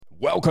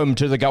Welcome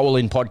to the Go All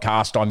In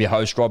podcast. I'm your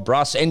host, Rob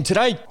Bruss, and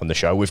today on the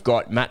show, we've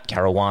got Matt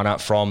Caruana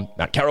from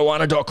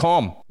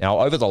mattcaruana.com.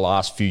 Now, over the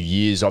last few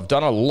years, I've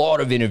done a lot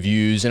of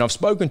interviews and I've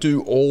spoken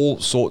to all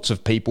sorts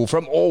of people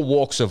from all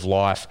walks of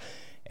life.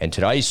 And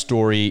today's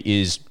story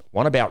is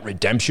one about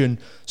redemption,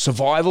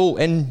 survival,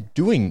 and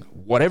doing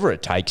whatever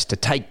it takes to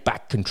take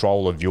back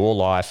control of your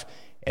life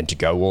and to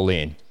go all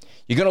in.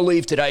 You're going to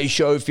leave today's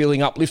show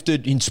feeling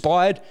uplifted,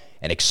 inspired,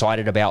 and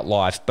excited about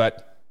life,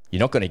 but you're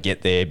not going to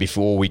get there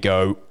before we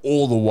go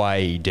all the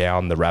way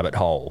down the rabbit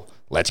hole.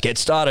 Let's get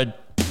started.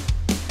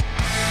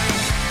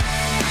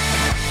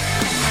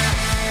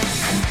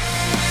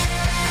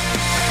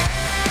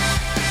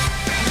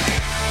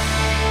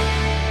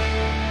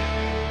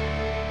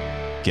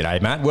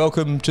 G'day, Matt.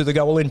 Welcome to the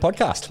Go All In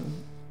podcast.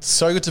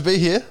 So good to be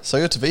here.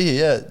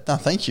 Yeah. No,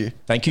 thank you.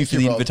 Thank you for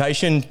the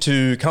invitation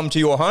to come to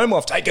your home.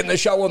 I've taken the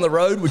show on the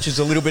road, which is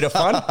a little bit of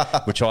fun,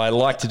 which I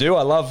like to do.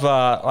 I love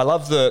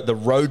the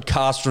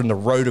roadcaster and the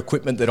road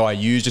equipment that I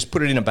use. Just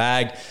put it in a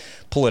bag,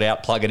 pull it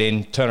out, plug it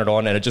in, turn it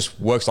on, and it just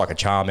works like a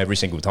charm every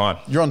single time.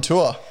 You're on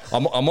tour.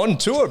 I'm on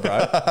tour,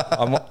 bro.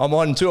 I'm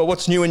on tour.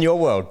 What's new in your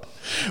world?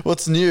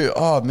 What's new?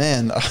 Oh,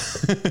 man.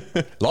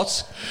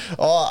 Lots?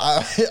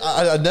 Oh,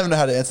 I never know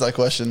how to answer that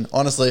question.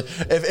 Honestly,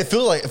 it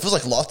feels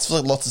like lots. I feel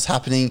like lots is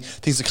happening.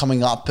 Things are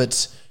coming up,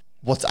 but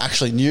what's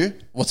actually new?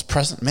 What's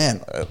present?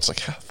 Man, it's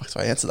like, how the fuck do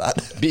I answer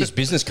that? Is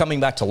business coming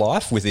back to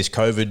life with this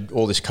COVID,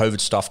 all this COVID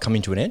stuff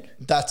coming to an end?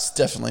 That's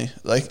definitely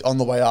like on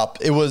the way up.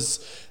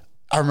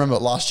 I remember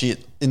last year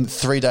in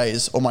 3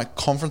 days, all my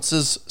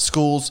conferences,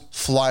 schools,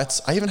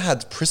 flights, I even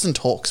had prison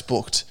talks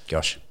booked.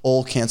 Gosh.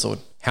 All cancelled.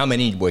 How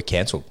many were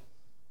cancelled?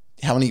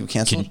 How many were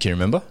cancelled? Can you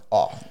remember?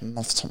 Oh,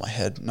 not off the top of my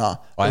head. Nah.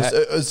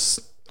 It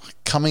was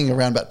coming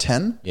around about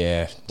 10.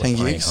 Yeah. 10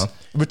 gigs. Huh?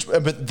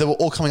 But they were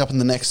all coming up in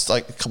the next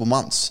couple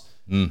months.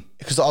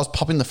 Because I was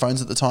popping the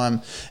phones at the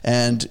time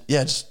and it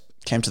just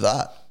came to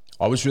that.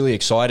 I was really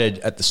excited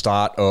at the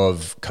start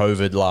of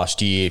COVID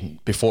last year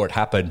before it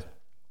happened,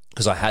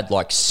 because I had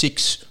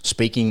 6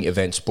 speaking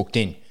events booked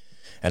in.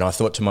 And I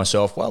thought to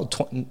myself, well,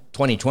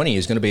 2020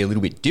 is going to be a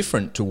little bit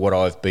different to what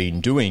I've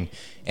been doing.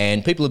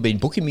 And people have been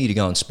booking me to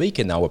go and speak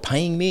and they were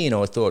paying me. And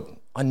I thought,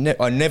 I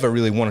never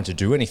really wanted to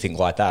do anything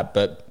like that.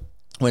 But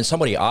when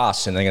somebody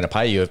asks and they're going to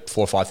pay you $4,000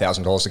 or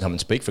 $5,000 to come and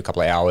speak for a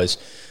couple of hours,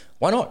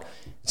 why not?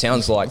 It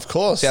sounds like, of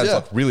course,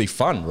 like really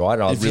fun, right?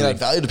 If you add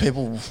value to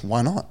people,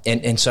 why not?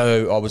 And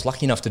so I was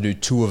lucky enough to do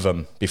 2 of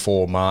them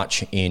before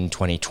March in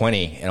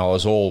 2020, and I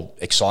was all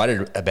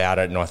excited about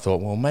it. And I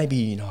thought, well,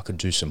 maybe I could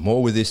do some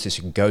more with this. This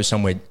can go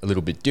somewhere a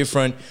little bit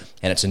different,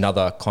 and it's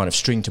another kind of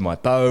string to my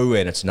bow,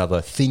 and it's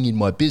another thing in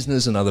my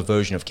business, another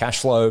version of cash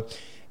flow.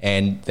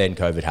 And then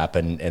COVID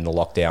happened, and the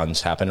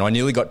lockdowns happened. I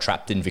nearly got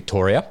trapped in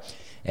Victoria,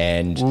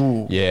 and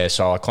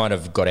so I kind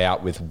of got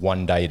out with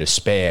 1 day to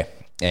spare.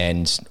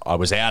 And I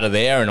was out of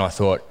there and I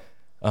thought,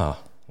 well,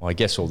 I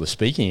guess all the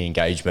speaking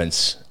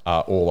engagements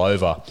are all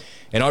over.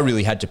 And I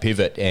really had to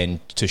pivot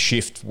and to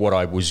shift what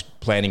I was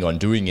planning on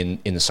doing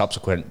in the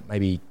subsequent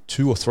maybe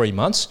 2 or 3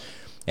 months.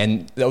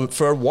 And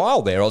for a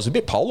while there, I was a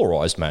bit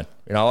polarized, man.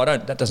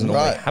 That doesn't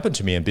normally happen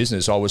to me in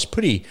business. I was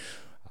pretty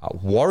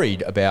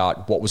worried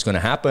about what was going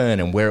to happen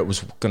and where it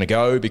was going to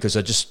go, because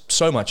there's just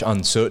so much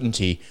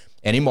uncertainty.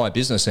 And in my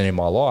business and in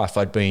my life,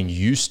 I'd been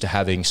used to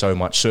having so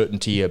much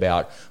certainty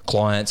about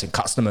clients and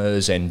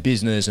customers and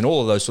business and all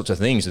of those sorts of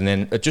things. And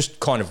then it just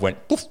kind of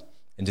went poof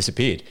and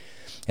disappeared.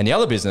 And the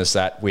other business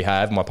that we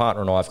have, my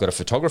partner and I have got a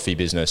photography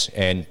business,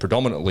 and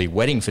predominantly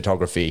wedding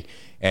photography.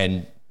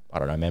 And I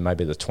don't know, man,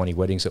 maybe the 20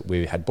 weddings that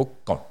we had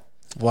booked, gone.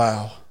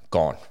 Wow.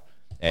 Gone.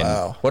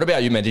 And what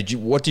about you, man?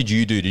 What did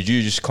you do? Did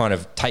you just kind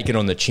of take it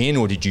on the chin,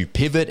 or did you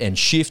pivot and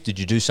shift? Did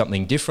you do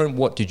something different?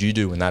 What did you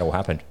do when that all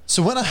happened?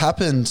 So when it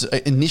happened,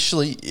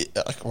 initially,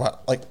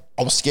 I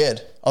was scared.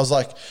 I was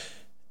like,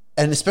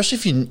 and especially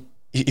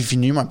if you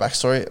knew my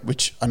backstory,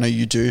 which I know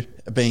you do,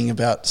 being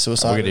about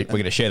suicide. We're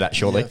going to share that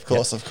shortly. Yeah,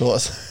 of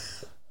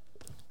course.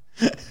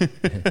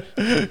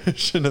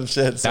 Shouldn't have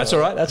shared. That's all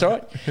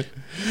right.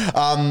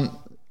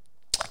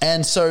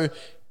 And so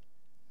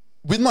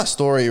with my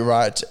story,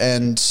 right,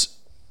 and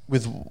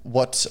with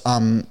what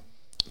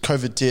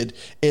COVID did,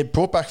 it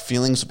brought back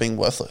feelings of being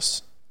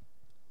worthless,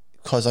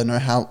 because I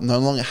no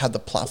longer had the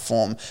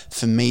platform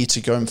for me to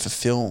go and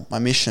fulfill my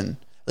mission.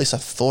 At least I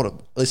thought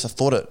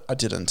it. I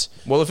didn't.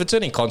 Well, if it's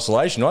any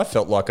consolation, I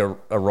felt like a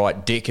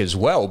right dick as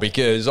well,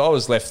 because I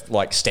was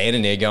left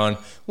standing there going,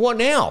 what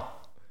now?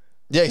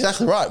 Yeah,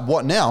 exactly right.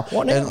 What now?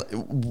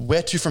 And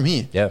where to from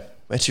here? Yeah.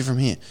 Where to from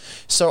here?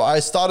 So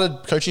I started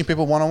coaching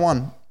people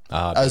one-on-one.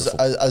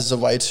 As a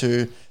way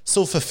to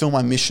still fulfill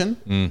my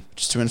mission,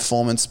 just to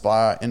inform,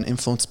 inspire, and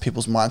influence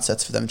people's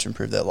mindsets for them to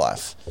improve their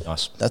life.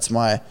 Nice. That's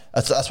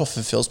what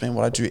fulfills me and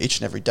what I do each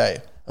and every day.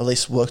 At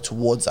least work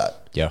towards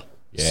that. Yeah,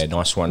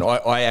 nice one.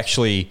 I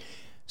actually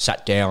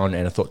sat down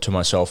and I thought to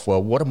myself,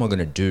 well, what am I going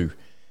to do?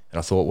 And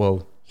I thought,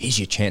 well, here's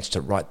your chance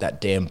to write that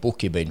damn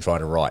book you've been trying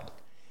to write.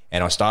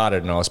 And I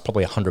started, and I was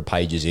probably 100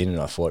 pages in, and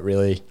I thought,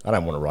 really, I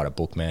don't want to write a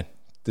book, man.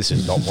 this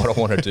is not what I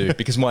want to do,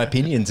 because my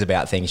opinions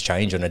about things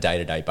change on a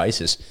day-to-day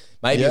basis,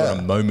 maybe on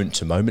a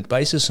moment-to-moment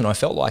basis. And I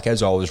felt like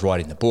as I was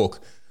writing the book,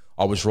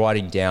 I was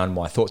writing down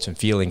my thoughts and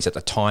feelings at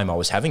the time I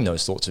was having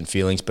those thoughts and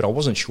feelings, but I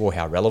wasn't sure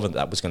how relevant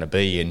that was going to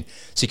be in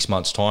 6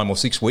 months' time or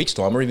 6 weeks'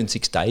 time or even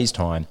 6 days'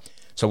 time.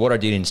 So what I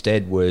did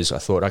instead was I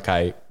thought,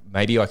 okay,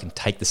 maybe I can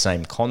take the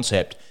same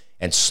concept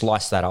and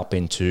slice that up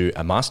into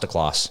a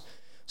masterclass.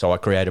 So I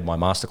created my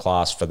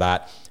masterclass for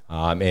that.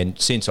 And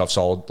since I've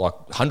sold like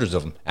hundreds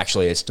of them,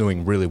 actually, it's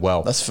doing really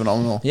well. That's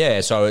phenomenal.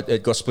 Yeah, so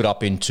it got split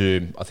up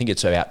into, I think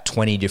it's about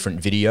 20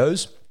 different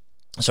videos.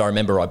 So I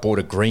remember I bought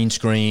a green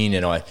screen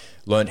and I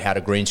learned how to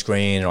green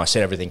screen and I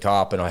set everything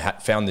up, and I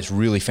found this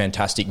really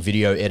fantastic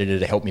video editor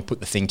to help me put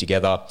the thing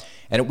together.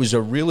 And it was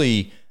a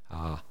really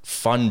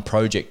fun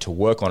project to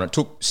work on. It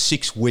took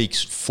 6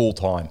 weeks full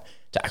time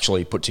to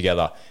actually put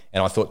together.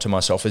 And I thought to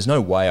myself, there's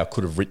no way I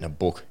could have written a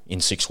book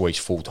in 6 weeks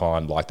full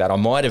time like that. I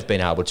might have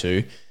been able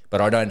to, but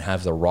I don't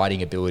have the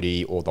writing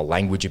ability or the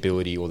language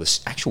ability or the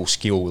actual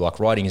skill. Like,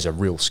 writing is a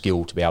real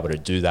skill to be able to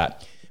do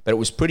that. But it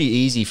was pretty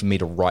easy for me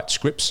to write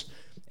scripts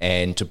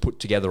and to put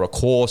together a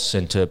course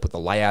and to put the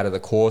layout of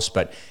the course,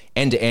 but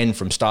end to end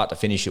from start to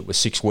finish, it was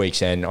 6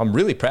 weeks. And I'm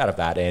really proud of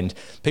that. And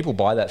people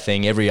buy that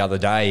thing every other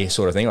day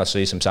sort of thing. I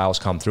see some sales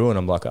come through and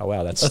I'm like, oh,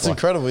 wow, that's like,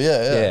 incredible.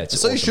 Yeah. So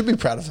awesome. You should be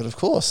proud of it, of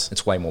course.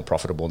 It's way more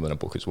profitable than a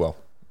book as well.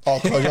 Oh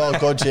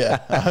God, yeah.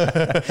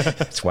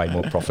 It's way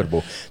more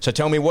profitable. So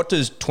tell me, what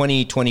does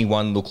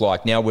 2021 look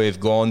like? Now we've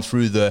gone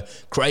through the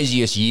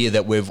craziest year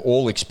that we've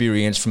all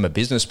experienced from a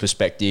business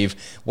perspective.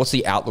 What's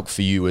the outlook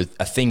for you?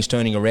 Are things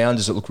turning around?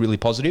 Does it look really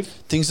positive?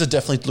 Things are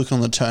definitely looking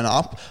on the turn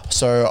up.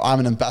 So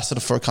I'm an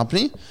ambassador for a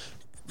company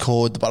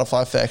called The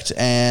Butterfly Effect.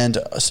 And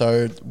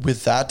so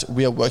with that,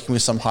 we are working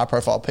with some high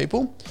profile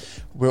people.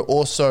 We're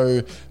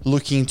also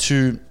looking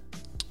to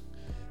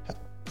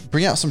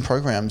bring out some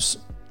programs,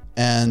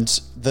 and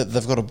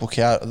they've got a book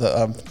out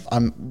that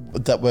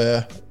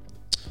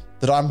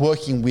I'm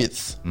working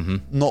with,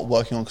 not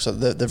working on, because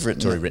they've written.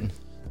 It's already written.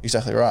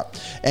 Exactly right.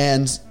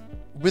 And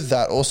with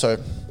that also,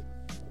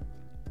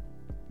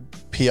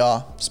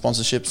 PR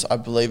sponsorships, I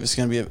believe, is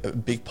going to be a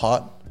big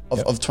part of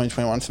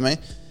 2021 for me.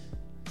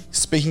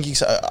 Speaking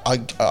gigs,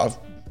 I'm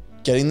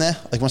getting there.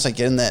 Like, once I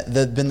get in there,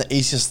 they've been the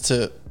easiest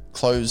to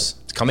close.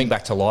 It's coming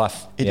back to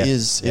life. It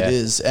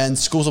is. And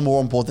schools are more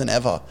on board than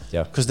ever.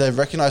 Yeah. Because they're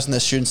recognizing their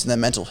students and their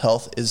mental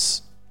health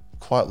is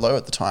quite low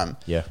at the time.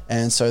 Yeah.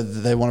 And so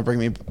they want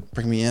to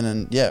bring me in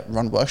and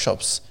run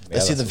workshops. They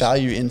see the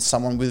value in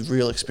someone with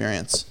real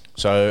experience.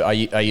 So are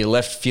you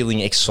left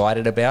feeling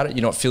excited about it?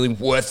 You're not feeling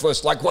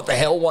worthless, like, what the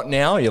hell, what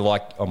now? You're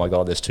like, oh my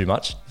God, there's too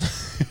much.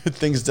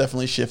 Things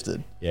definitely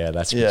shifted. Yeah,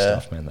 that's good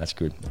stuff, man. That's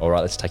good. All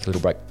right, let's take a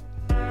little break.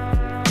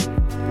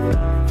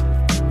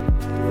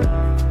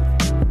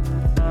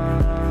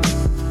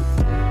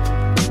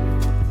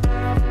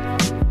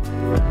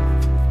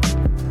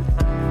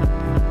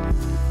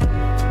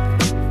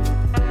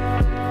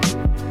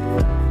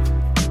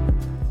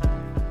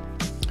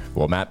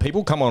 Well, Matt,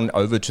 people come on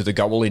over to the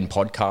Go All In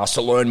podcast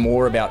to learn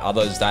more about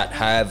others that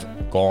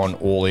have gone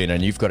all in,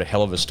 and you've got a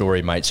hell of a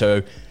story, mate.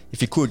 So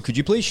if you could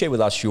you please share with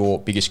us your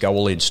biggest Go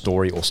All In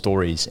story or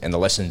stories and the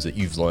lessons that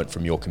you've learned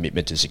from your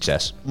commitment to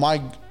success?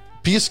 My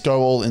biggest Go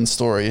All In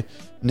story.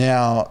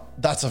 Now,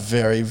 that's a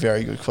very,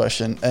 very good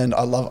question. And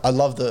I love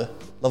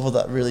what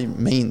that really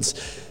means.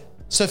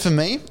 So for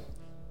me,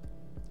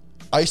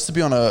 I used to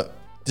be on a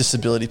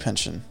disability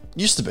pension.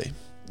 Used to be.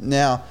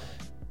 Now,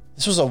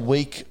 this was a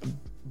week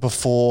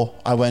before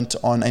I went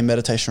on a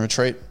meditation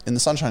retreat in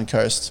the Sunshine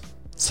Coast.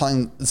 This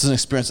is an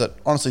experience that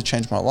honestly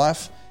changed my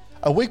life.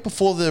 A week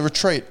before the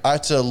retreat, I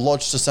had to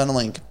lodge to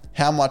Centrelink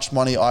how much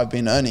money I've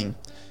been earning.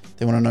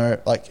 They want to know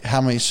like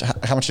how much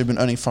you've been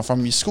earning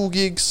from your school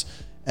gigs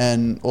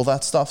and all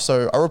that stuff.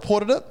 So I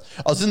reported it.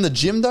 I was in the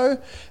gym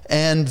though,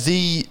 and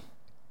it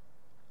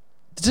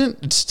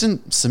just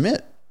didn't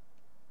submit.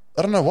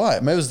 I don't know why.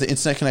 Maybe it was the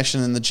internet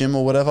connection in the gym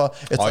or whatever.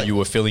 It's you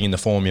were filling in the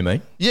form, you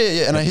mean?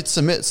 Yeah. And I hit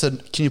submit,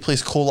 said, can you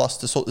please call us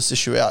to sort this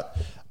issue out?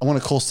 I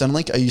want to call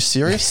Centrelink. Are you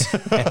serious?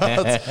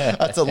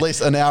 that's at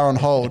least an hour on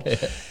hold.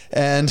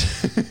 And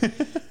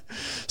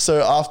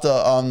so after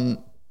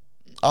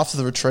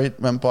the retreat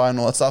went by and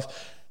all that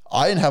stuff,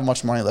 I didn't have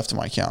much money left in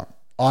my account.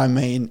 I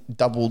mean,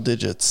 double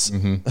digits.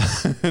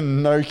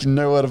 Mm-hmm.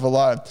 No word of a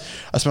lie.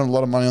 I spent a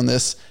lot of money on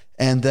this.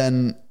 And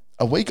then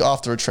a week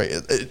after retreat,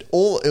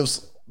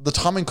 the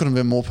timing couldn't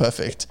have been more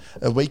perfect.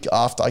 A week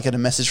after, I get a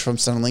message from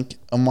Centrelink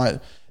on my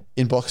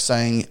inbox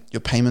saying, your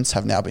payments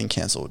have now been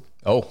cancelled.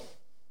 Oh.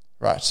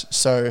 Right.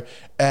 So,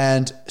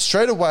 and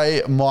straight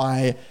away,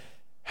 my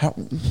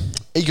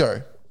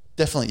ego,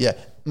 definitely,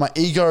 my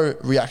ego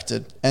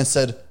reacted and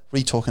said, what are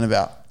you talking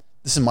about?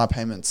 This is my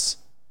payments.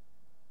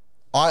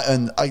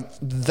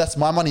 That's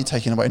my money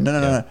taken away.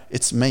 No,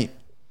 it's me.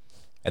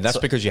 And that's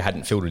because you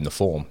hadn't filled in the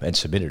form and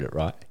submitted it,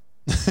 right?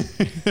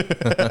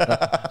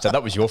 So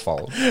that was your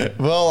fault.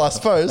 Well, I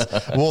suppose.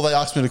 Well, they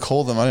asked me to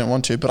call them. I didn't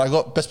want to, but I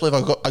got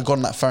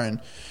on that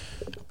phone.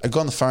 I got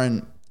on the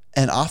phone,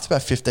 and after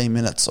about 15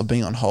 minutes of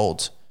being on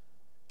hold,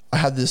 I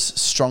had this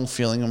strong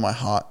feeling in my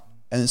heart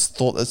and this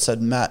thought that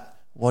said, Matt,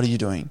 what are you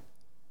doing?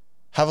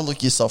 Have a look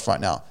at yourself right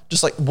now.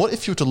 Just like, what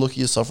if you were to look at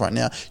yourself right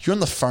now? You're on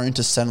the phone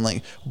to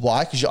Centrelink.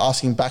 Why? Because you're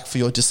asking back for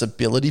your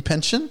disability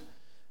pension.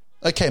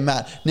 Okay,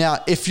 Matt.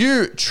 Now, if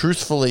you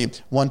truthfully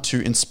want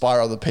to inspire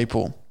other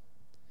people,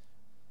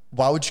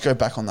 why would you go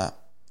back on that?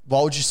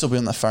 Why would you still be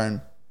on the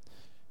phone?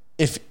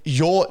 If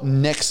your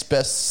next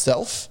best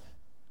self,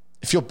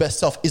 if your best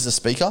self is a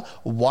speaker,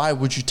 why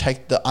would you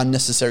take the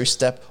unnecessary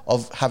step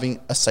of having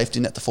a safety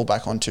net to fall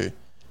back onto?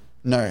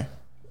 No.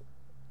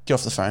 Get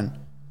off the phone.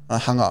 I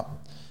hung up.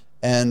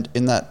 And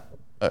in that,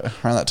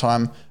 around that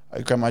time, I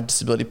grabbed my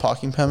disability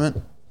parking permit.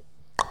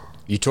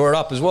 You tore it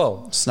up as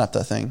well? Snapped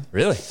that thing.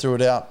 Really? Threw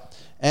it out.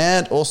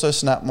 And also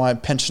snapped my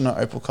pensioner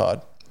Opal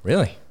card.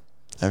 Really?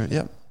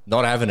 Yep.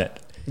 Not having it.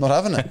 Not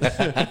having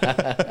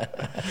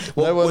it.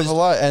 No word of a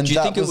lie. And do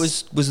you think it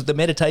was the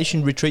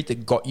meditation retreat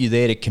that got you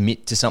there to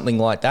commit to something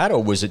like that?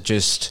 Or was it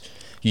just,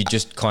 you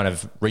just kind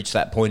of reached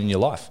that point in your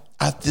life?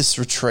 At this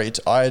retreat,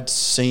 I had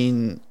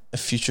seen a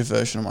future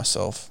version of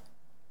myself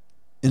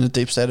in a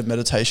deep state of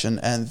meditation,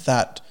 and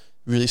that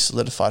really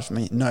solidified for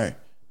me. No,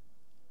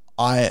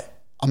 I'm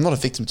not a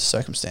victim to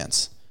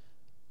circumstance.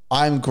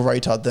 I'm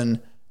greater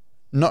than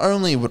not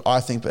only what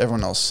I think, but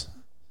everyone else.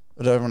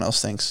 What everyone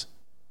else thinks.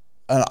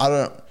 And I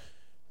don't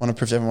want to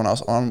prove to everyone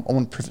else. I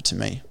want to prove it to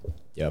me.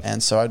 Yep.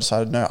 And so I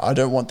decided, no, I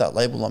don't want that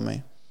label on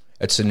me.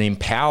 It's an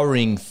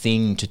empowering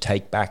thing to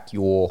take back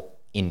your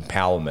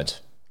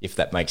empowerment, if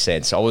that makes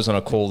sense. I was on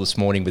a call this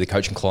morning with a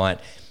coaching client,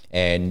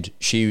 and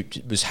she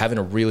was having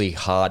a really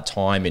hard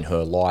time in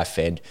her life,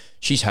 and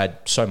she's had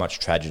so much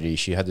tragedy.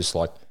 She had this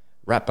like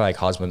ratbag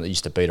husband that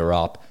used to beat her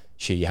up.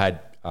 She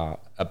had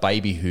a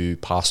baby who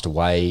passed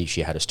away.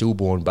 She had a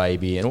stillborn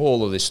baby, and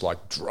all of this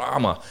like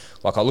drama.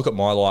 Like, I look at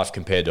my life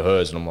compared to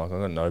hers, and I'm like,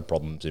 I got no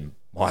problems in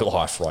my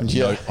life, right?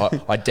 Yeah.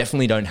 I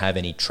definitely don't have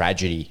any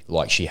tragedy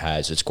like she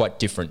has. It's quite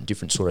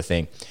different sort of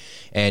thing.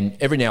 And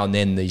every now and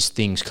then these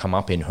things come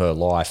up in her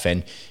life,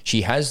 and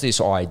she has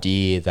this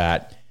idea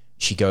that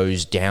she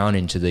goes down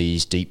into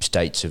these deep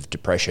states of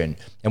depression.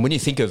 And when you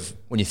think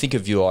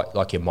of your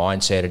like your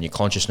mindset and your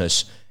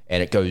consciousness,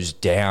 and it goes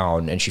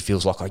down, and she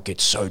feels like, I get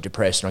so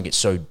depressed and I get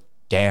so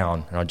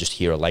down, and I just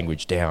hear a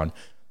language down,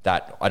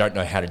 that I don't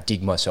know how to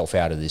dig myself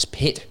out of this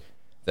pit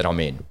that I'm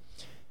in.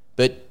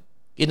 But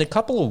in a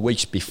couple of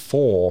weeks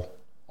before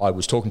I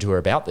was talking to her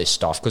about this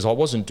stuff, because I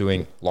wasn't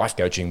doing life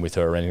coaching with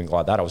her or anything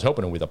like that, I was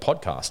helping her with a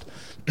podcast.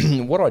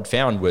 What I'd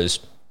found was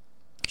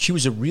she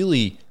was a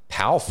really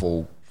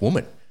powerful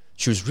woman.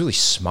 She was really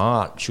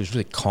smart. She was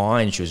really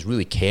kind. She was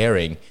really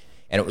caring.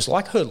 And it was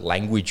like her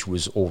language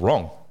was all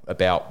wrong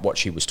about what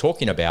she was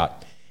talking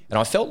about. And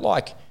I felt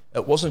like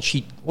it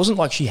wasn't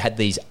like she had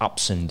these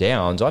ups and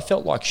downs. I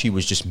felt like she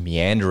was just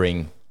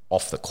meandering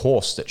off the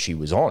course that she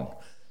was on.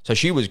 So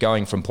she was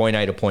going from point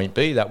A to point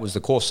B. That was the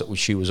course that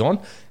she was on.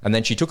 And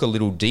then she took a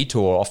little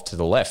detour off to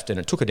the left, and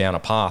it took her down a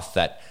path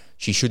that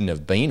she shouldn't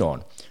have been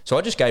on. So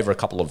I just gave her a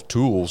couple of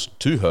tools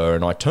to her,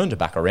 and I turned her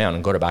back around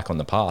and got her back on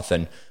the path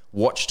and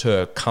watched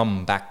her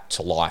come back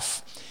to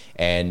life.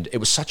 And it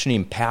was such an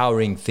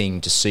empowering thing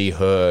to see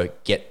her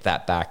get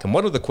that back. And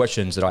one of the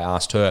questions that I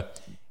asked her,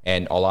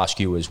 and I'll ask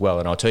you as well,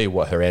 and I'll tell you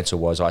what her answer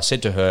was. I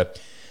said to her,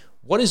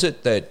 what is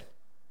it that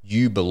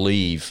you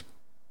believe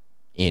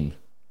in?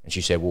 And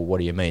she said, well, what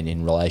do you mean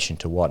in relation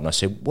to what? And I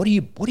said, what do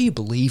you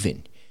believe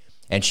in?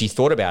 And she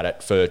thought about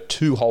it for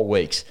 2 whole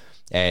weeks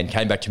and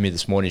came back to me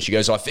this morning. She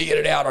goes, I figured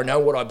it out. I know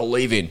what I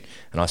believe in.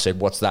 And I said,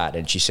 what's that?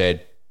 And she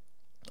said,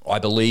 I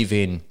believe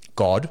in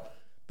God,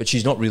 but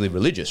she's not really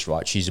religious,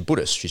 right? She's a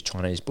Buddhist. She's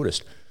Chinese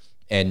Buddhist.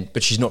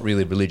 But she's not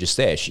really religious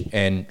there. She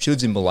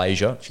lives in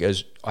Malaysia. She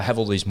goes, I have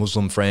all these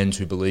Muslim friends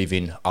who believe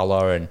in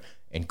Allah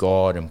and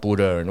God and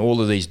Buddha and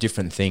all of these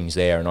different things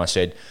there. And I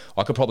said,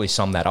 I could probably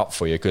sum that up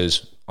for you,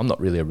 because I'm not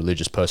really a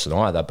religious person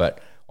either, but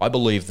I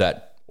believe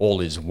that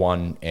all is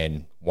one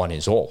and one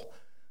is all.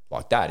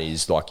 Like, that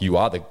is like, you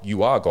are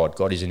God.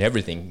 God is in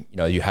everything. You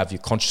know, you have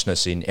your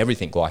consciousness in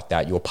everything like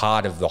that. You're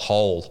part of the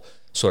whole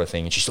sort of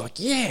thing. And she's like,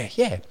 yeah.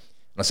 And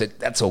I said,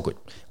 that's all good.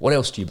 What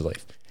else do you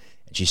believe?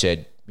 And she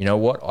said, you know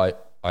what?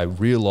 I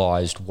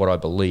realized what I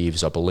believe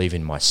is I believe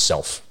in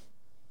myself.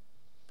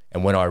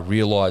 And when I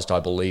realized I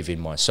believe in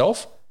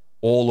myself,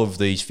 all of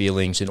these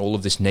feelings and all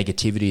of this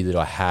negativity that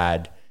I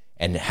had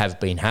and have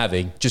been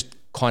having just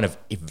kind of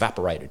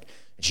evaporated.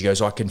 And she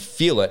goes, I can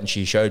feel it. And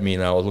she showed me,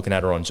 and I was looking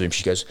at her on Zoom.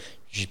 She goes,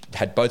 she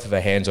had both of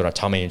her hands on her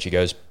tummy, and she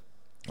goes,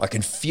 I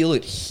can feel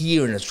it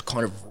here, and it's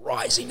kind of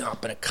rising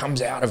up, and it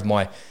comes out of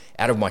my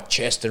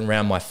chest and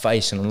around my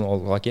face. And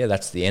I'm like, yeah,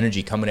 that's the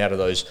energy coming out of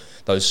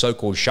those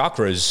so-called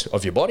chakras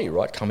of your body,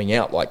 right? Coming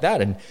out like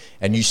that.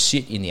 And you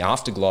sit in the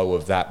afterglow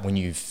of that when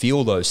you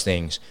feel those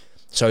things.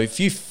 So if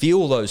you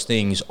feel those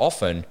things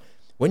often,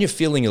 when you're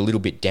feeling a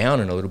little bit down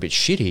and a little bit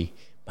shitty,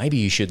 maybe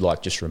you should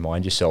like just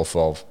remind yourself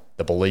of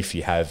the belief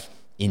you have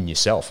in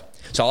yourself.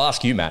 So I'll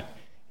ask you, Matt,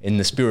 in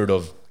the spirit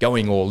of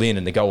going all in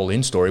and the go all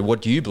in story,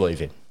 what do you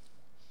believe in?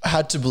 I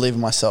had to believe in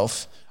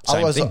myself.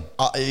 Same Otherwise,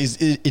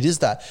 thing. It is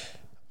that.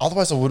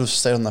 Otherwise, I would have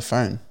stayed on the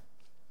phone,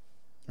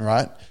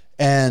 right?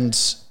 And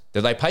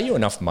Do they pay you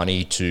enough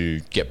money to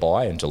get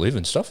by and to live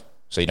and stuff?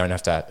 So you don't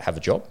have to have a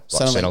job?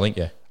 Like Centrelink,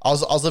 yeah. I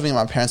was living at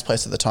my parents'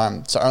 place at the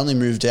time. So I only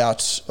moved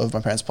out of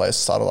my parents' place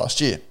start of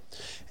last year.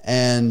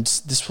 And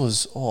this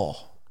was,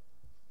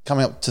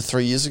 coming up to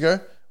 3 years ago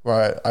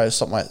where I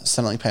stopped my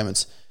Centrelink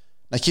payments.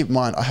 Now keep in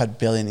mind, I had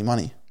barely any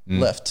money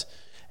left.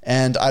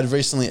 And I'd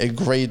recently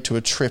agreed to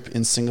a trip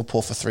in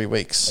Singapore for 3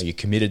 weeks. Are you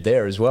committed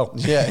there as well?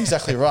 Yeah,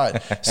 exactly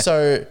right.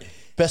 So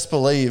best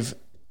believe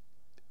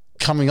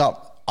coming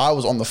up, I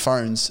was on the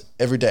phones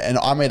every day and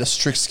I made a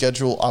strict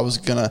schedule. I was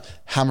going to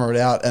hammer it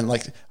out and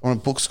like I want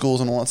to book schools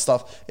and all that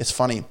stuff. It's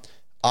funny.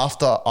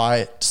 After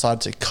I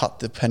decided to cut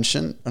the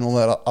pension and all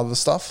that other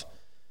stuff,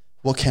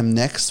 what came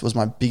next was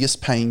my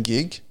biggest paying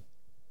gig.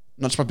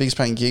 Not just my biggest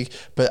paying gig,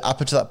 but up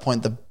until that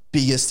point, the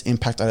biggest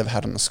impact I'd ever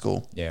had on the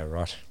school. Yeah,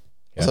 right.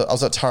 Yeah. So I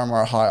was at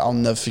Taramara High. I'll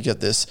never forget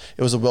this.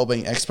 It was a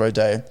Wellbeing Expo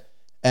day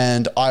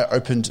and I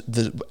opened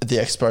the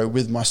expo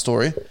with my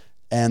story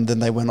and then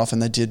they went off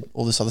and they did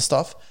all this other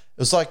stuff. It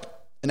was like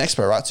an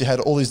expo, right? So you had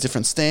all these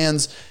different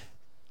stands.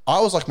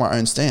 I was like my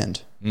own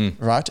stand,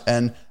 right?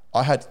 And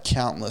I had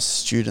countless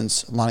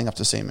students lining up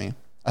to see me.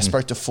 I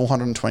spoke to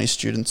 420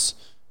 students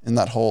in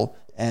that hall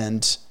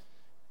and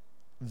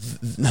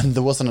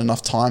there wasn't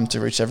enough time to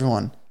reach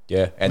everyone.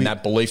 Yeah, and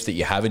that belief that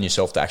you have in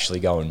yourself to actually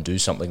go and do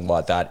something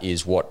like that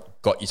is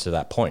what got you to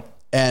that point.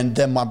 And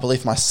then my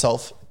belief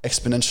myself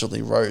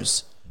exponentially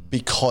rose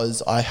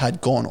because I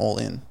had gone all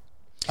in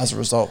as a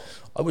result.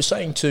 I was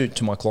saying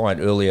to my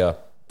client earlier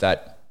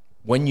that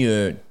when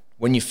you're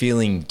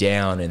feeling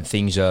down and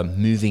things are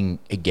moving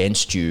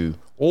against you,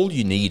 all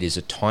you need is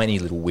a tiny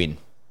little win,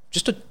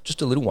 just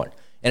a little one.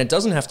 And it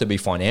doesn't have to be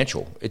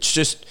financial. It's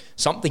just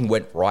something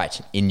went right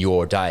in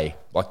your day.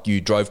 Like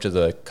you drove to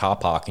the car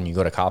park and you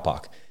got a car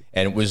park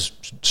and it was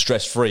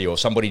stress-free or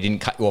somebody didn't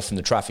cut you off from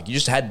the traffic. You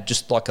just had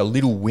just like a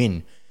little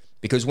win.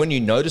 Because when you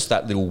notice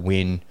that little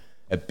win,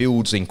 it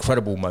builds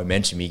incredible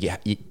momentum.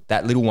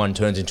 That little one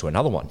turns into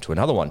another one, to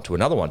another one, to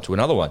another one, to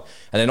another one.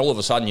 And then all of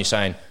a sudden you're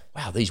saying,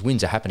 wow, these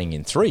wins are happening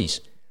in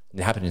threes.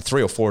 They're happening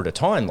 3 or 4 at a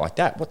time like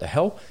that. What the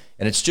hell?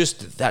 And it's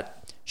just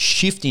that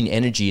shift in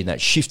energy and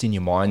that shift in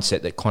your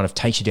mindset that kind of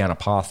takes you down a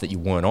path that you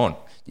weren't on.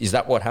 Is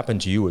that what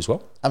happened to you as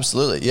well?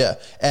 Absolutely, yeah.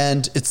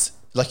 And it's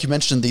like you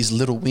mentioned, these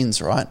little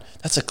wins, right?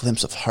 That's a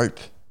glimpse of hope,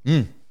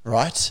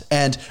 right?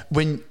 And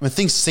when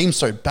things seem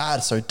so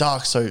bad, so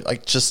dark, so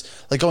like just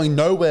like going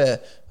nowhere,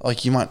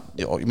 like you might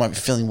be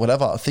feeling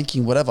whatever,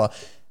 thinking whatever,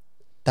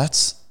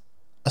 that's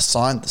a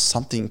sign that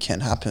something can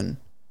happen,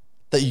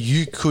 that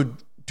you could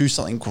do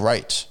something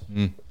great.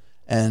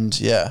 And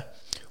yeah.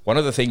 One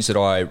of the things that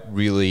I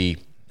really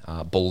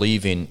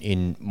believe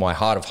in my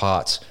heart of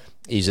hearts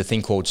is a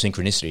thing called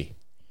synchronicity.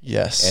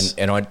 Yes.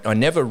 And I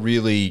never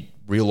really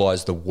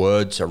realized the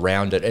words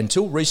around it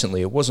until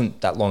recently. It wasn't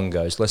that long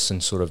ago. It's less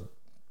than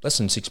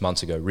 6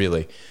 months ago,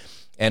 really.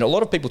 And a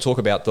lot of people talk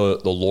about the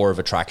law of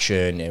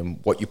attraction and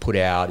what you put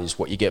out is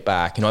what you get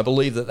back. And I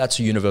believe that that's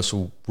a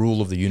universal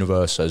rule of the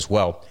universe as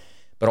well.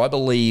 But I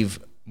believe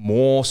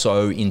more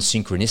so in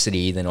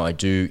synchronicity than I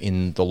do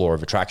in the law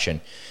of attraction.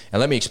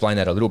 And let me explain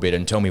that a little bit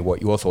and tell me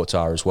what your thoughts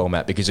are as well,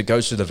 Matt, because it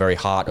goes to the very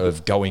heart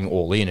of going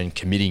all in and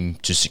committing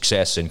to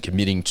success and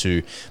committing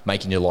to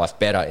making your life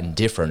better and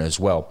different as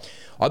well.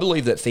 I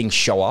believe that things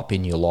show up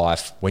in your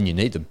life when you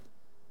need them.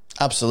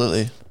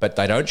 Absolutely. But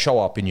they don't show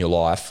up in your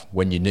life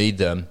when you need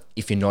them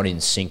if you're not in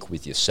sync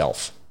with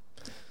yourself.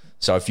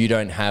 So if you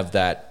don't have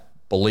that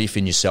belief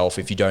in yourself,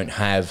 if you don't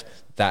have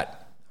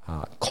that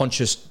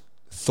conscious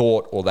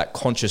thought or that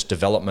conscious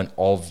development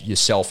of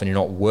yourself and you're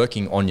not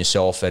working on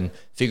yourself and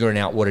figuring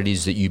out what it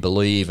is that you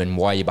believe and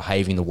why you're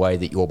behaving the way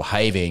that you're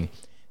behaving,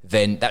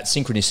 then that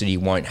synchronicity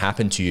won't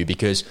happen to you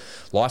because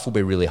life will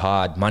be really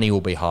hard, money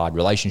will be hard,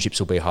 relationships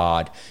will be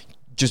hard,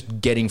 just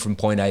getting from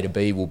point A to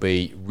B will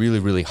be really,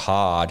 really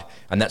hard.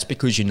 And that's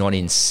because you're not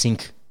in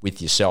sync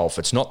with yourself.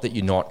 It's not that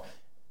you're not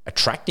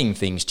attracting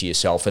things to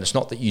yourself and it's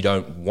not that you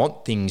don't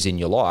want things in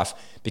your life,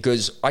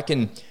 because I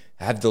can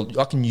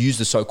use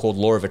the so-called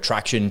law of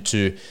attraction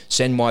to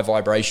send my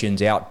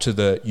vibrations out to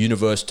the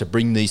universe to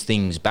bring these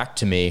things back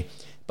to me.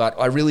 But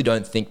I really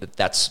don't think that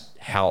that's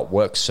how it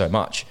works so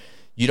much.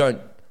 You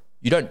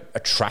don't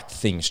attract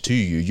things to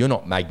you. You're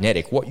not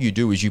magnetic. What you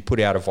do is you put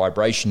out a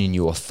vibration in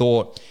your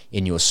thought,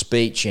 in your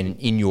speech, and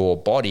in your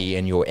body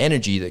and your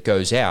energy that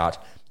goes out.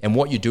 And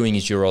what you're doing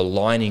is you're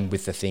aligning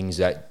with the things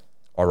that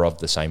are of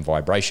the same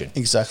vibration.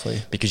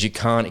 Exactly. Because you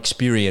can't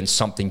experience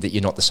something that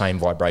you're not the same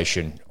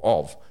vibration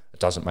of.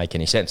 Doesn't make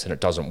any sense and it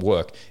doesn't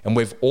work. And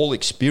we've all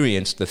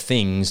experienced the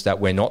things that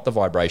we're not the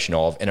vibration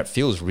of, and it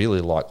feels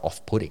really like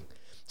off-putting.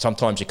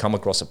 Sometimes you come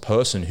across a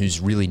person who's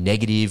really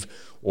negative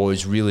or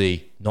is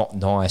really not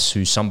nice,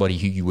 who's somebody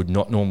who you would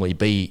not normally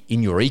be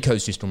in your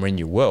ecosystem or in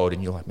your world,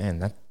 and you're like, man,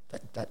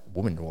 that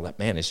woman or that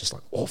man is just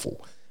like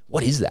awful.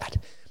 What is that?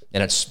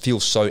 And it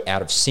feels so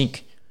out of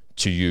sync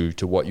to you,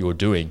 to what you're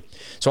doing.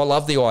 So I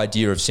love the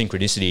idea of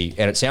synchronicity,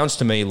 and it sounds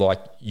to me like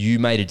you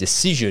made a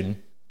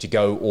decision to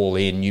go all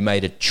in. You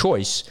made a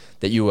choice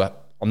that you were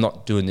I'm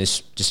not doing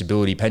this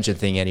disability pension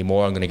thing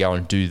anymore. I'm going to go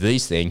and do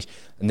these things.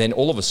 And then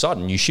all of a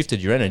sudden you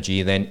shifted your energy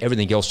and then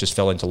everything else just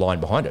fell into line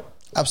behind it.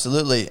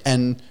 Absolutely.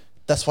 And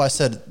that's why I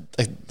said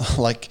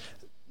like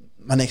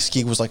my next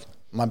gig was like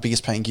my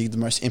biggest paying gig, the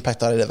most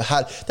impact that I'd ever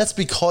had. That's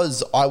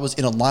because I was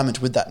in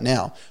alignment with that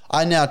now.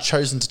 I now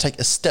chosen to take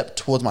a step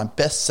towards my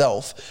best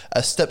self,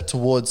 a step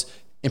towards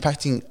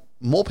impacting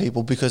more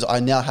people because I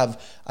now have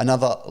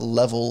another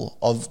level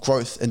of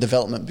growth and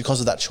development because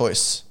of that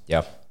choice.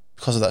 Yeah.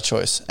 Because of that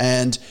choice.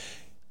 And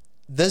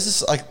there's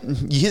this, like,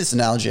 you hear this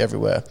analogy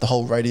everywhere, the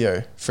whole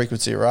radio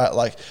frequency, right?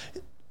 Like,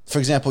 for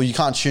example, you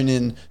can't tune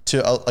in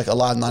to a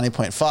live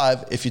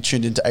 90.5 if you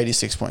tuned into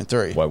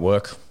 86.3. Won't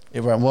work. It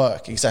won't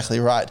work.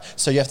 Exactly right.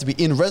 So you have to be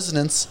in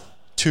resonance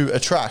to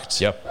attract.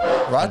 Yep.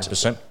 Right?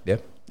 100%. Yeah.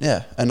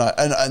 Yeah.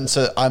 And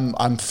so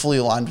I'm fully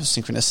aligned with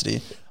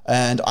synchronicity.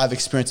 And I've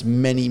experienced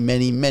many,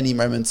 many, many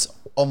moments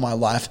of my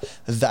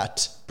life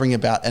that bring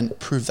about and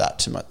prove that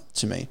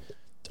to me.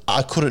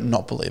 I couldn't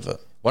not believe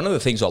it. One of the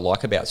things I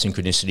like about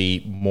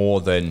synchronicity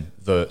more than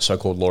the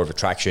so-called law of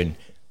attraction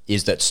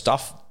is that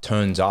stuff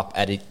turns up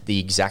at the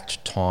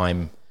exact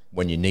time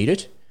when you need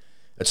it.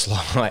 It's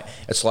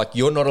like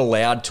you're not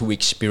allowed to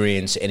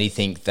experience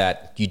anything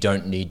that you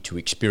don't need to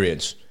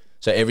experience.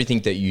 So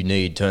everything that you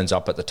need turns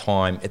up at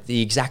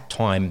the exact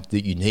time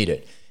that you need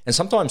it. And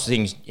sometimes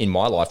things in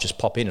my life just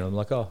pop in and I'm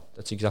like, oh,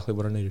 that's exactly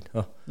what I needed.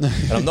 Oh.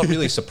 And I'm not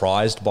really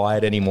surprised by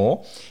it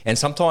anymore. And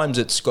sometimes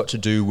it's got to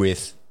do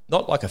with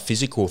not like a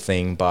physical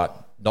thing,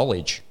 but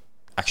knowledge,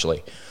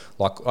 actually.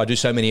 Like I do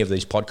so many of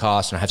these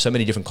podcasts and I have so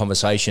many different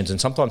conversations, and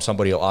sometimes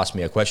somebody will ask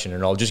me a question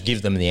and I'll just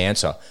give them the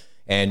answer.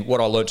 And what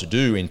I learned to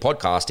do in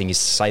podcasting is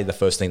say the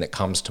first thing that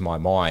comes to my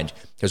mind,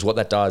 because what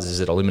that does is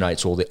it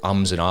eliminates all the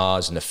ums and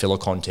ahs and the filler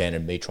content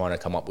and me trying to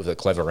come up with a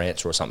clever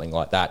answer or something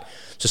like that.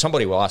 So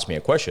somebody will ask me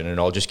a question and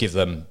I'll just give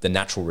them the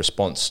natural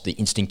response, the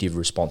instinctive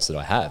response that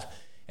I have.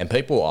 And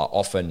people are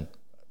often,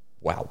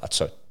 wow,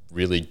 that's a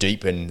really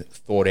deep and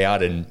thought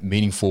out and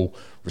meaningful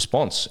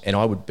response. And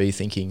I would be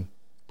thinking,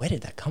 where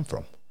did that come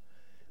from?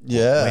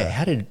 Yeah.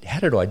 How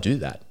did I do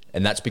that?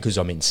 And that's because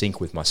I'm in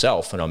sync with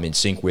myself and I'm in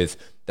sync with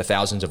the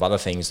thousands of other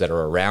things that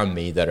are around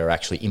me that are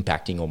actually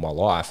impacting on my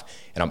life.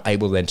 And I'm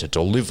able then to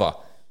deliver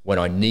when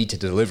I need to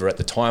deliver at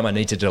the time I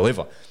need to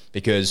deliver,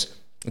 because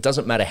it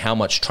doesn't matter how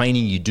much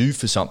training you do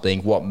for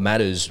something. What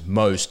matters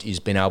most is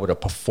being able to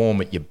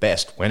perform at your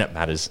best when it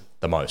matters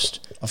the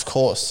most. Of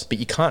course. But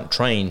you can't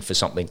train for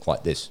something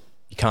like this.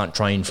 You can't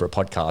train for a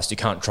podcast. You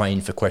can't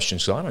train for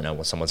questions. So I don't know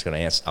what someone's going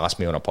to ask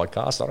me on a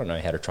podcast. I don't know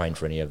how to train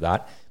for any of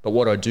that. But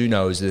what I do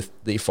know is that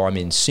if I'm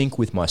in sync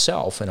with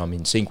myself and I'm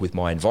in sync with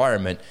my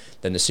environment,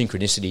 then the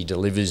synchronicity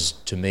delivers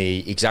to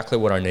me exactly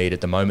what I need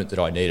at the moment that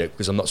I need it,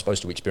 because I'm not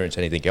supposed to experience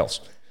anything else.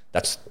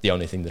 That's the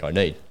only thing that I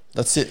need.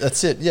 That's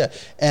it. Yeah.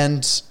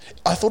 And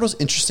I thought it was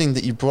interesting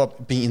that you brought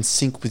up being in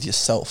sync with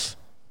yourself.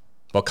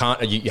 Well,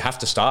 you have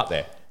to start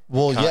there.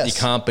 Well, yes. You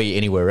can't be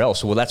anywhere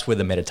else. Well, that's where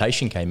the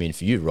meditation came in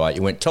for you, right?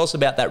 You went, tell us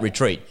about that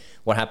retreat.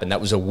 What happened?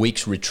 That was a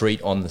week's retreat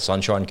on the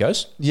Sunshine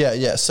Coast?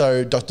 Yeah.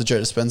 So Dr.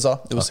 Joe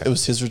Dispenza, it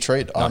was his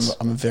retreat. Nice.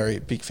 I'm a very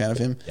big fan of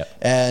him. Yep.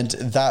 And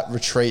that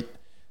retreat,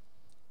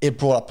 it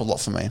brought up a lot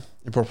for me.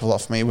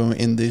 When we're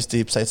in these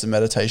deep states of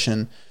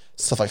meditation,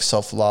 stuff like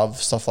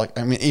self-love, stuff like,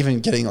 I mean,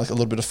 even getting like a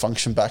little bit of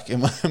function back in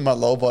my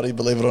lower body,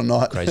 believe it or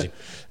not. Crazy.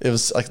 It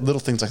was like little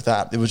things like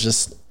that. It was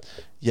just,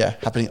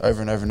 happening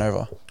over and over and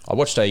over. I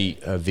watched a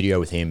video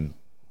with him,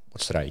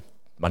 what's today?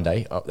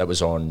 Monday. That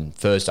was on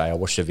Thursday. I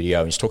watched a video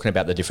and he's talking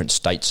about the different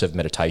states of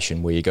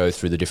meditation where you go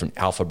through the different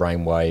alpha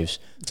brain waves,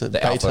 the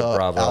beta, alpha,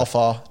 bravo,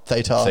 alpha,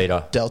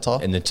 theta, delta.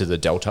 And then to the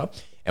delta.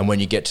 And when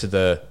you get to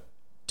the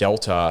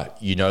delta,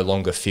 you no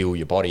longer feel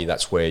your body.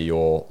 That's where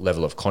your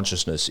level of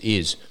consciousness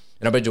is.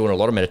 And I've been doing a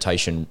lot of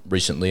meditation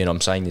recently, and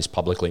I'm saying this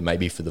publicly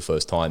maybe for the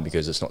first time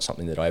because it's not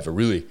something that I ever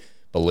really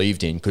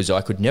believed in, because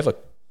I could never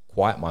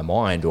quiet my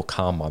mind or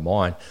calm my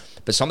mind.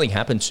 But something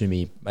happened to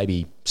me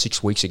maybe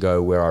 6 weeks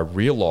ago where I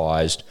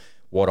realized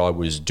what I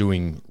was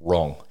doing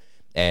wrong.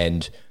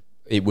 And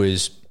it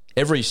was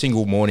every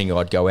single morning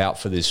I'd go out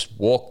for this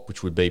walk,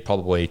 which would be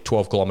probably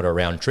 12-kilometer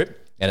round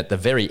trip. And at the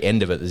very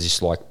end of it, there's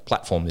this like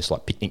platform, this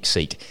like picnic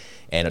seat,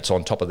 and it's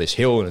on top of this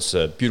hill, and it's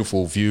a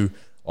beautiful view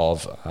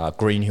of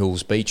Green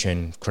Hills Beach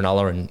and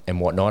Cronulla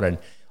and whatnot. And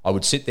I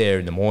would sit there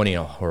in the morning,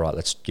 all right,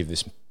 let's give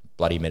this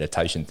bloody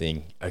meditation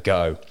thing a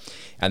go.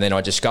 And then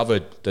I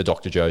discovered the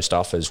Dr. Joe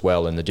stuff as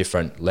well and the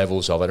different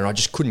levels of it. And I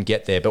just couldn't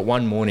get there. But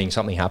one morning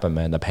something happened,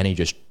 man. The penny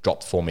just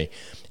dropped for me.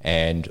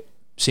 And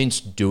since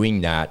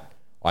doing that,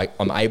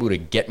 I'm able to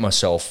get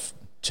myself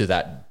to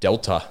that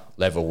delta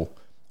level.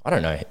 I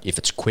don't know if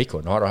it's quick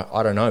or not.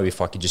 I don't know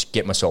if I could just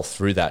get myself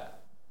through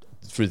that,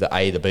 through the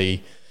A, the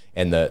B,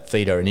 and the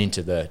theta and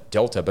into the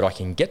delta. But I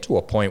can get to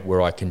a point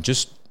where I can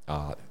just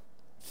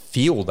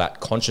feel that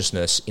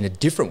consciousness in a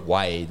different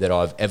way that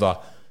I've ever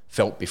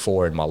felt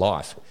before in my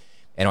life.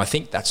 And I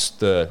think that's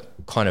the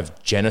kind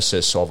of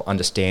genesis of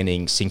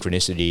understanding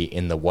synchronicity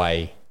in the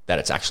way that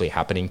it's actually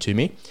happening to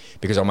me,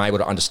 because I'm able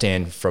to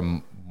understand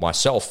from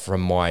myself,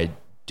 from my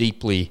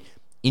deeply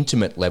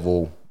intimate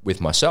level,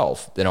 with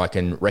myself, then I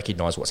can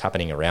recognize what's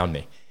happening around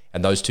me.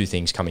 And those two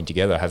things coming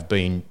together have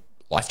been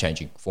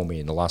life-changing for me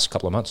in the last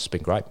couple of months. It's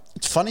been great.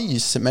 It's funny you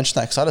mentioned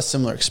that because I had a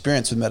similar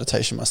experience with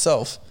meditation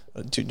myself.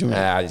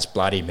 This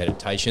bloody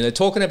meditation. They're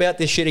talking about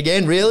this shit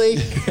again, really?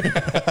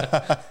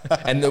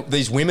 And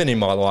these women in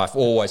my life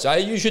always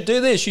say, you should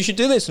do this, you should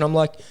do this. And I'm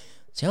like,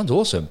 sounds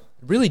awesome.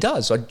 It really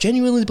does. I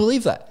genuinely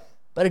believe that.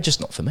 But it's just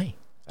not for me.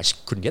 I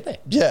just couldn't get there.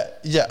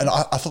 Yeah. And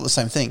I thought the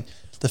same thing.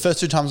 The first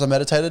 2 times I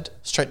meditated,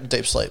 straight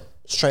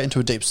into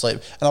a deep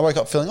sleep. And I woke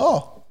up feeling,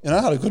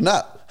 I had a good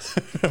nap.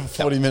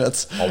 40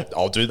 minutes.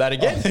 I'll do that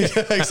again.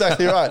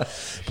 Exactly right.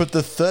 But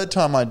the third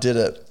time I did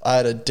it, I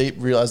had a deep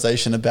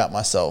realization about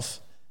myself.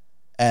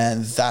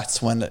 And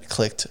that's when it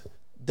clicked.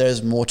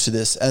 There's more to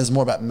this. And there's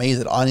more about me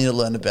that I need to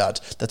learn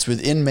about, that's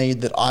within me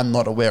that I'm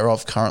not aware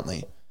of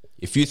currently.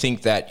 If you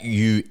think that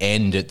you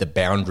end at the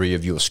boundary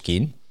of your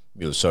skin,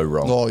 you're so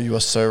wrong. Oh, you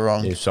are so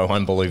wrong. You're so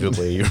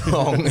unbelievably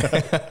wrong.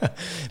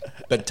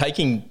 But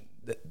taking...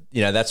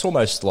 that's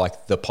almost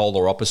like the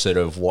polar opposite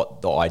of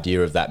what the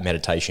idea of that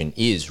meditation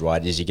is,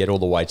 right? Is you get all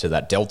the way to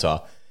that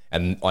delta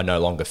and I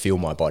no longer feel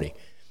my body.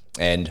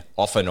 And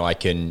often I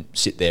can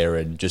sit there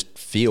and just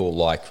feel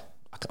like,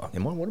 what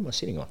am I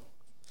sitting on?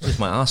 What is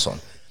my ass on?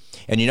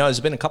 And there's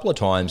been a couple of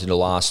times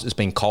it's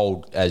been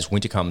cold as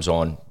winter comes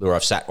on, where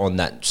I've sat on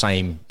that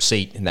same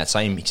seat in that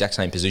exact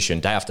same position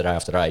day after day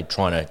after day,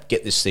 trying to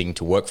get this thing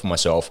to work for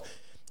myself,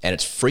 and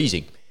it's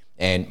freezing.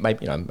 And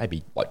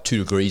maybe like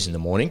 2 degrees in the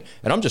morning,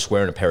 and I'm just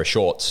wearing a pair of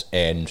shorts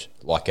and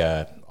like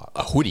a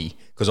hoodie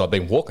because I've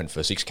been walking for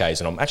 6Ks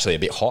and I'm actually a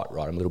bit hot,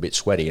 right? I'm a little bit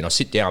sweaty, and I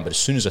sit down, but as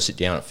soon as I sit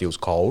down, it feels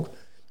cold.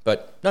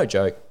 But no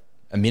joke,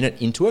 a minute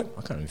into it,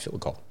 I can't even feel the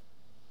cold.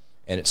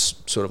 And it's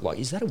sort of like,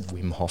 is that a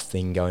Wim Hof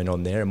thing going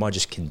on there? Am I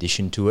just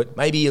conditioned to it?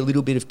 Maybe a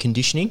little bit of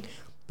conditioning,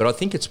 but I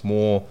think it's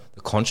more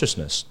the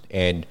consciousness,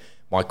 and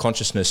my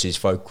consciousness is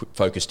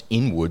focused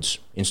inwards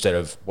instead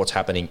of what's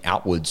happening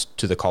outwards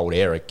to the cold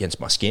air against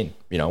my skin.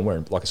 I'm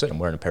wearing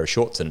a pair of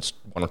shorts and it's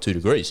 1 or 2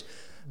 degrees.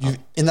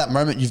 In that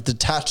moment, you've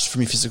detached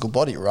from your physical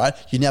body, right?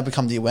 You now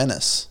become the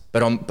awareness.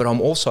 But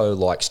I'm also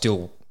like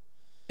still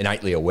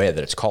innately aware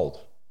that it's cold.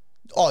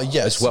 Oh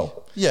yes, as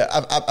well. Yeah,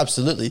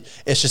 absolutely.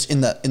 It's just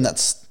in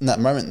that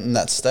moment, in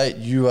that state,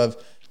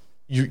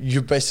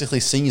 you're basically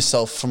seeing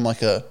yourself from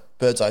like a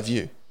bird's eye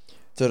view.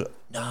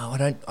 No, I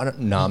don't.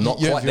 No, I'm not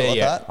quite there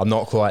yet. I'm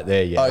not quite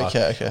there yet.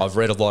 Okay. I've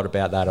read a lot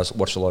about that. I've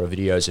watched a lot of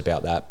videos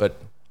about that,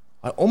 but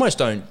I almost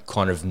don't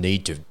kind of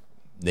need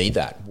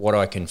that. What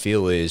I can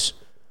feel is,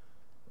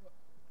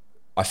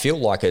 I feel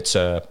like it's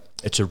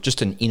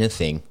just an inner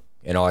thing,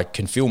 and I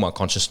can feel my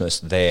consciousness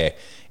there,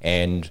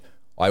 and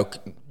you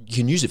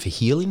can use it for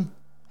healing.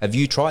 Have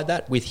you tried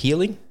that with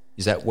healing?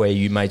 Is that where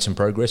you made some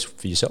progress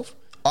for yourself?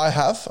 I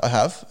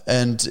have,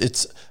 and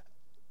it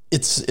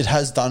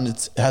has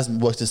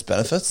worked its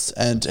benefits,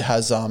 and it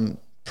has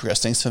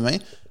progressed things for me.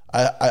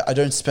 I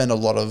don't spend a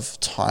lot of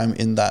time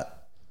in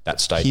that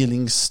state,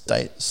 healing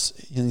space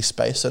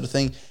sort of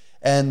thing.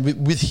 And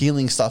with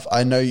healing stuff,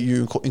 I know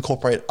you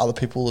incorporate other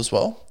people as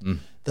well.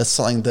 That's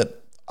something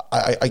that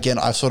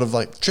I've sort of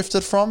like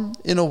drifted from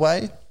in a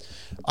way.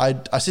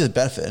 I see the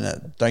benefit in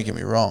it. Don't get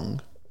me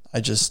wrong. I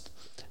just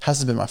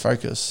hasn't been my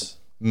focus.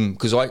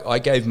 Because I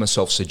gave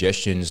myself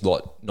suggestions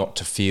not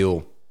to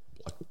feel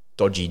like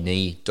dodgy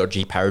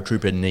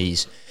paratrooper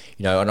knees,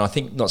 and I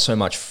think not so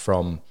much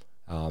from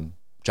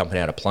jumping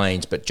out of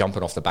planes, but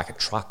jumping off the back of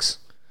trucks,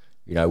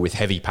 with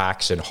heavy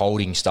packs and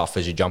holding stuff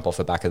as you jump off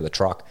the back of the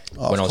truck.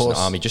 When I was in the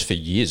army, just for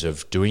years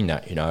of doing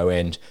that,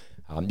 and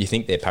you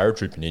think they're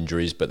paratrooping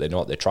injuries, but they're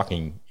not. They're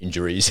trucking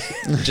injuries.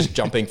 Just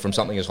jumping from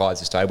something as high as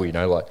this table,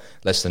 like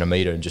less than a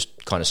meter, and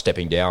just kind of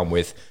stepping down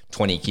with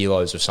 20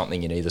 kilos of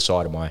something in either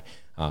side of my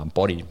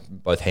body,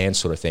 both hands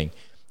sort of thing.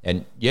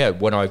 And yeah,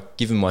 when I've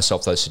given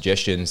myself those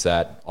suggestions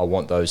that I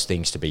want those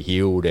things to be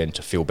healed and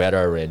to feel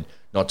better and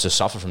not to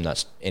suffer from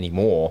that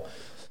anymore,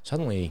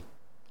 suddenly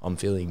I'm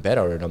feeling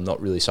better and I'm not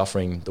really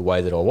suffering the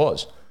way that I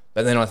was.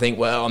 But then I think,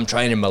 well, I'm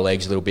training my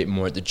legs a little bit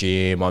more at the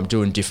gym. I'm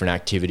doing different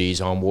activities.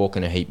 I'm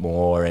walking a heap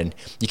more, and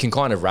you can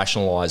kind of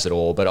rationalize it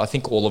all. But I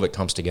think all of it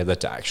comes together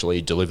to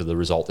actually deliver the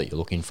result that you're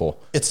looking for.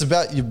 It's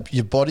about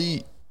your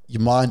body,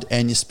 your mind,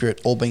 and your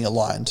spirit all being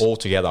aligned. All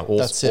together.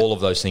 All of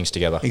those things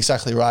together.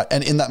 Exactly right.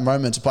 And in that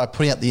moment, by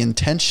putting out the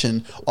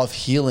intention of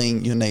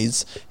healing your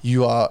needs,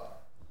 you are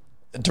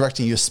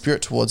directing your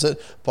spirit towards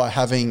it. By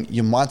having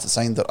your mindset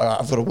saying that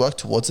I've got to work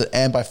towards it,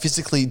 and by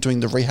physically doing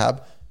the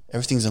rehab,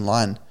 everything's in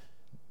line.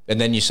 And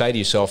then you say to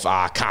yourself,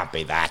 can't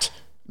be that.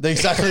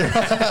 Exactly right.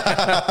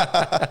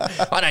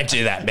 I don't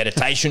do that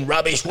meditation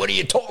rubbish. What are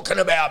you talking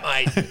about,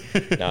 mate?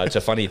 No, it's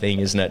a funny thing,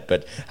 isn't it?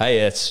 But hey,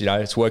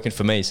 it's working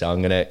for me, so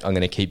I'm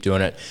gonna keep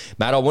doing it.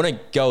 Matt, I want to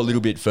go a little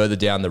bit further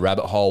down the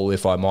rabbit hole,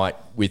 if I might,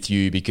 with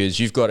you, because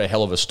you've got a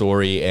hell of a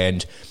story.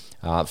 And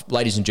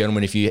ladies and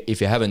gentlemen, if you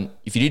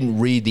didn't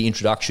read the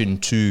introduction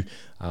to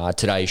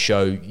today's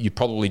show, you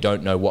probably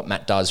don't know what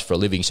Matt does for a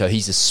living. So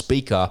he's a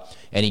speaker,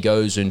 and he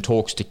goes and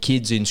talks to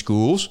kids in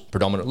schools,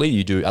 predominantly.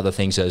 You do other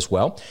things as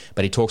well,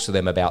 but he talks to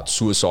them about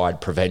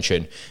suicide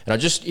prevention. And I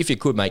just, if you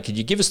could, mate, could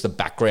you give us the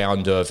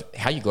background of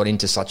how you got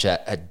into such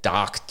a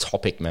dark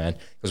topic, man?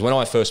 Because when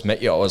I first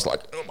met you, I was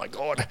like, oh my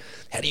God,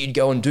 how do you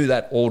go and do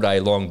that all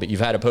day long? But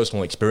you've had a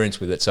personal experience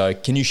with it. So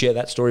can you share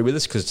that story with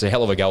us? Because it's a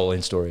hell of a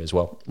go-all-in story as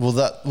well. Well,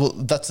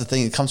 that's the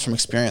thing. It comes from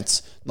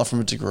experience, not from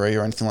a degree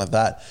or anything like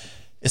that.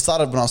 It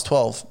started when I was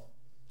 12,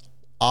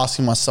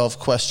 asking myself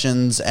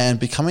questions and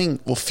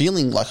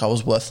feeling like I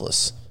was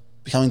worthless,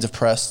 becoming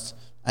depressed,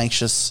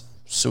 anxious,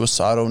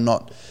 suicidal,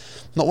 not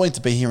wanting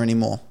to be here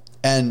anymore,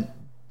 and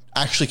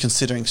actually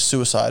considering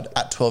suicide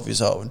at 12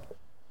 years old.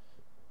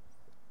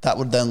 That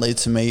would then lead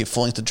to me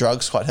falling to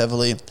drugs quite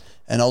heavily,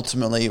 and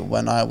ultimately,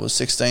 when I was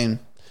 16,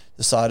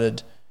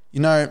 decided,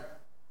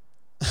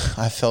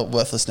 I felt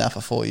worthless now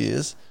for 4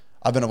 years.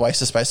 I've been a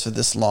waste of space for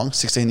this long,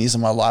 16 years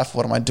of my life.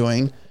 What am I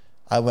doing?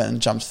 I went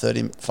and jumped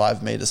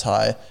 35 meters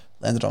high,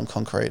 landed on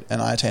concrete, and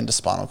I attained a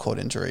spinal cord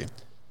injury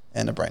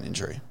and a brain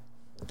injury.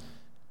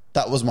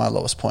 That was my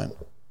lowest point.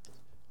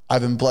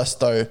 I've been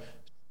blessed, though.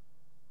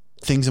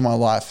 Things in my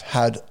life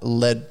had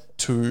led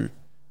to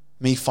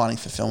me finding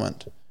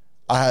fulfillment.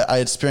 I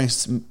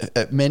experienced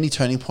many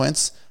turning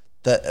points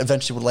that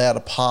eventually would lay out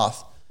a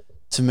path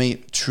to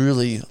me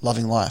truly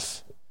loving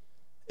life.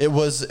 It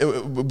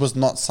was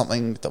not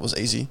something that was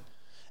easy,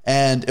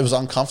 and it was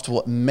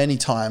uncomfortable many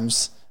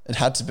times. It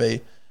had to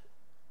be,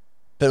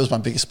 but it was my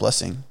biggest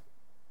blessing.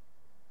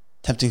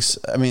 Tempting.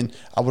 I mean,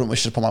 I wouldn't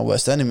wish it upon my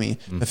worst enemy.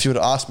 If you were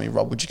to ask me,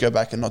 Rob, would you go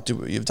back and not do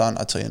what you've done?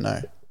 I'd tell you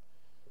no.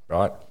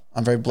 Right.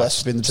 I'm very blessed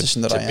to be in the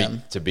position that I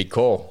am. It's a big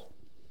call.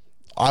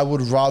 I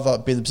would rather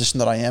be in the position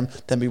that I am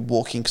than be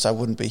walking, because I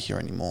wouldn't be here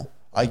anymore.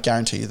 I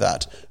guarantee you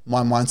that.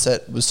 My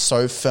mindset was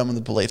so firm in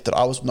the belief that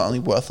I was not only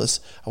worthless,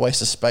 a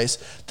waste of space,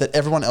 that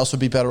everyone else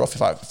would be better off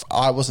if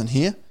I wasn't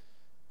here.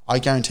 I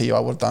guarantee you I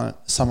would have done it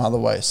some other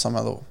way, some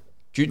other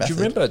Do you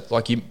remember,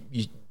 like, you're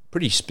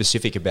pretty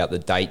specific about the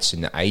dates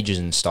and the ages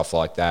and stuff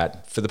like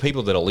that. For the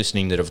people that are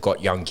listening that have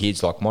got young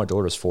kids, like my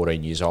daughter's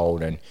 14 years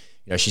old, and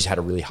she's had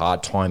a really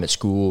hard time at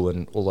school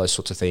and all those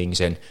sorts of things.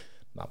 And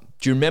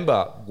do you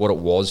remember what it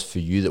was for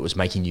you that was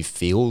making you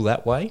feel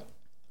that way?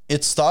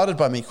 It started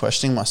by me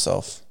questioning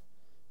myself.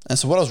 And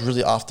so what I was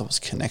really after was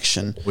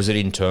connection. Was it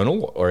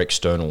internal or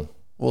external?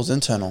 Well, it was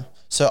internal.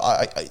 So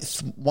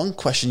one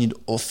question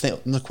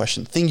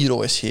thing you'd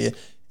always hear,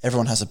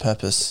 everyone has a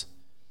purpose.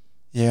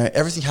 Yeah,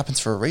 everything happens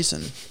for a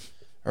reason,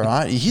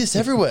 right? You hear this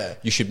everywhere.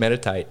 You should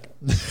meditate.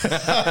 You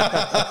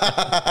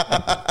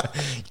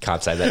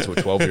can't say that to a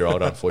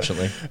 12-year-old,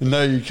 unfortunately.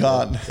 No, you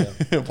can't.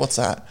 Yeah. What's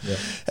that? Yeah.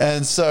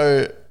 And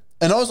so,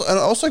 and I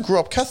also grew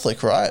up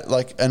Catholic, right?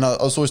 And I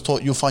was always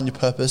taught you'll find your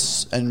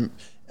purpose and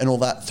all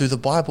that through the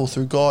Bible,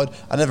 through God.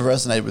 I never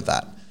resonated with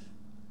that.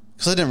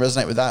 Because I didn't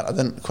resonate with that, I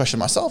then questioned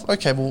myself,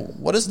 okay, well,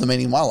 what is the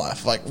meaning of my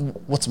life? Like,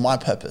 what's my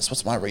purpose?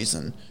 What's my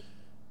reason?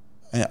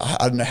 And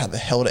I don't know how the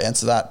hell to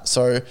answer that.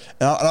 So, and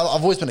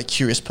I've always been a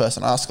curious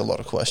person. I ask a lot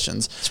of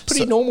questions. It's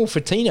pretty normal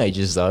for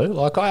teenagers, though.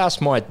 Like, I ask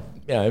my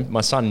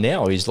son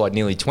now, he's like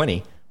nearly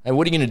 20, hey,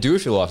 what are you going to do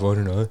with your life? I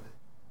don't know.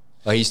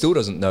 Like, he still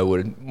doesn't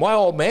know my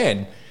old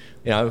man,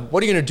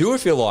 what are you going to do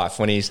with your life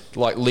when he's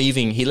like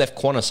leaving? He left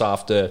Qantas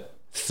after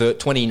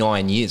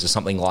 29 years or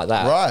something like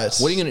that. Right.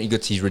 What are you going to, he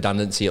gets his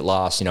redundancy at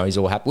last, he's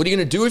all happy. What are you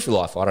going to do with your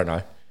life? I don't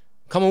know.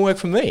 Come and work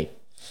for me.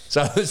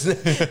 So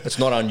it's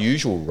not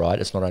unusual, right?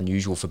 It's not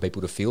unusual for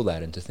people to feel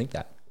that and to think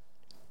that.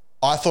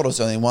 I thought I was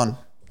the only one,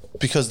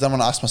 because then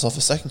when I asked myself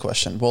the second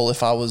question, well,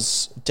 if I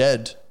was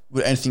dead,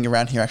 would anything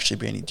around here actually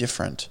be any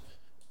different?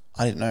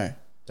 I didn't know.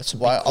 That's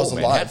why I was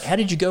alive. How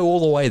did you go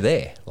all the way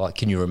there? Like,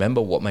 can you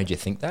remember what made you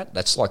think that?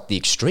 That's like the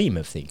extreme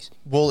of things.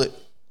 Well,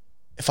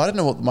 if I didn't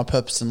know what my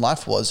purpose in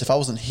life was, if I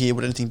wasn't here,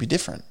 would anything be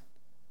different?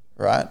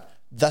 Right?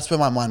 That's where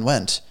my mind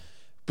went.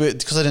 But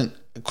because I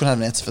couldn't have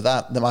an answer for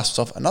that, then I asked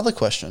myself another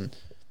question.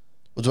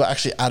 Well, do I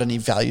actually add any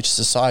value to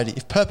society?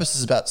 If purpose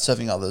is about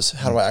serving others,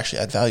 how do I actually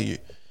add value?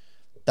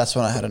 That's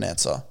when I had an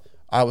answer.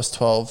 I was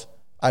 12.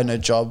 I had no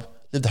job.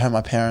 Lived at home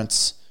with my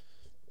parents.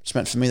 Which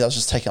meant for me that was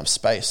just taking up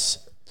space.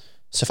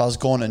 So if I was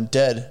gone and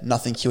dead,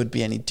 nothing here would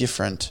be any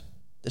different.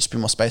 There'd just be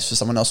more space for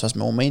someone else who has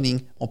more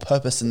meaning, more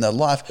purpose in their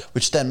life,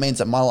 which then means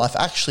that my life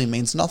actually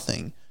means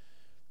nothing.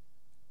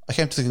 I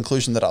came to the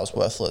conclusion that I was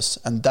worthless,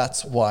 and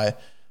that's why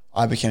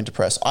I became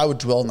depressed. I would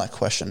dwell on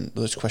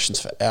those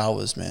questions for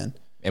hours, man.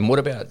 And what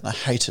about... I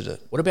hated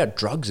it. What about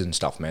drugs and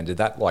stuff, man? Did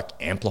that like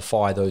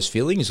amplify those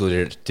feelings, or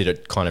did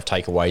it kind of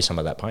take away some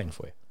of that pain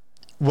for you?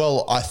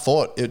 Well, I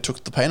thought it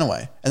took the pain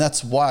away. And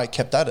that's why I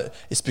kept at it.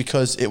 It's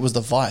because it was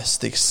the vice,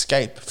 the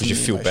escape. Did you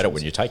feel better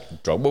when you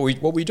take drug? What were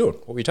you doing?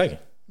 What were you taking?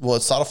 Well,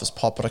 it started off as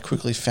pop, but I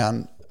quickly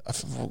found... I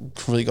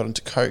really got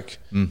into coke.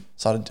 Then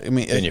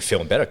you're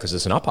feeling better because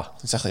it's an upper.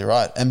 Exactly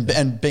right.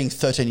 And being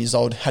 13 years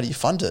old, how do you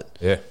fund it?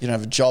 Yeah. You don't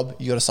have a job,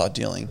 you got to start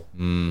dealing.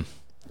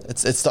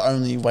 It's the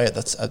only way at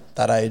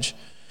that age.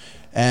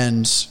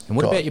 And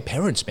what about your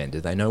parents, man?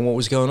 Did they know what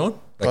was going on?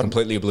 They're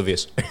completely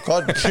oblivious.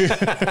 God.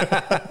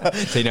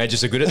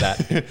 Teenagers are good at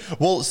that.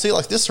 Well, see,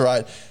 like this,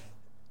 right?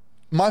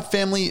 My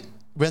family,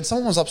 when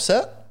someone was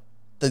upset,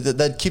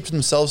 they'd keep to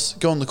themselves,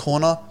 go in the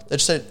corner.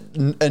 They'd say,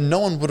 and no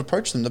one would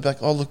approach them. They'd be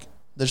like, "Oh, look,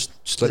 they're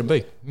Just let them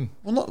be.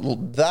 Well,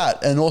 not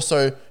that, and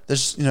also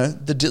there's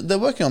they're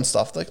working on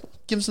stuff. Like,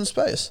 give them some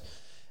space,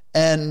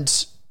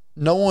 and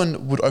no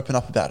one would open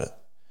up about it.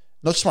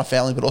 Not just my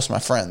family, but also my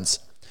friends.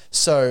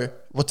 So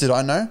what did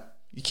I know?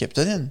 You kept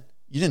it in.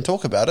 You didn't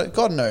talk about it.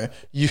 God, no.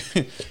 You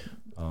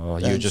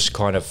were just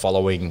kind of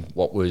following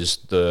what was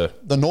the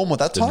normal at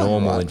that time. The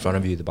normal right? in front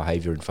of you, the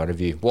behaviour in front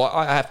of you. Well,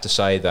 I have to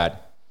say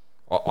that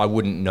I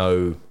wouldn't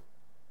know.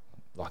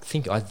 Like,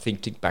 I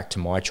think back to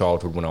my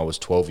childhood when I was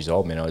 12 years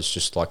old, man. I was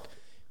just like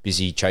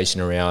busy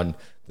chasing around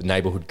the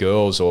neighbourhood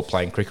girls or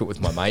playing cricket with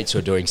my mates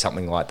or doing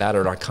something like that.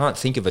 And I can't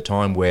think of a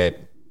time where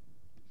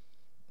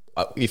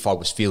if I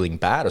was feeling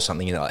bad or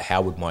something, like,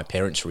 how would my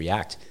parents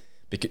react?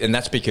 And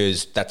that's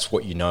because that's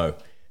what you know.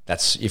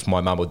 That's if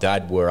my mum or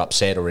dad were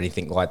upset or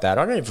anything like that.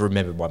 I don't ever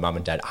remember my mum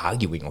and dad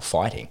arguing or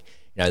fighting.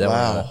 They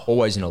were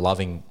always in a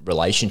loving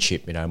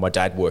relationship. My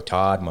dad worked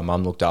hard. My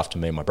mum looked after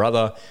me and my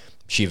brother.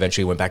 She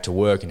eventually went back to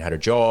work and had a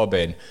job.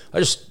 And I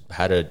just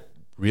had a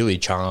really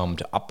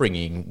charmed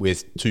upbringing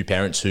with two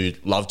parents who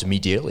loved me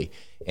dearly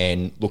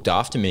and looked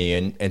after me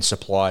and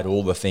supplied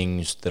all the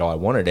things that I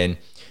wanted. And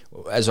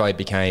as I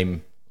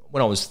became...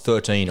 When I was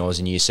 13, I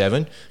was in year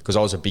 7 because I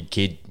was a big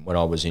kid when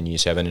I was in year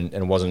 7 and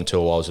it wasn't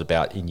until I was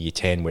about in year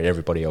 10 where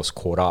everybody else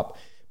caught up.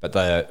 But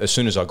as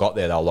soon as I got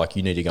there, they were like,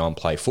 you need to go and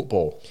play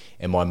football.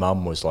 And my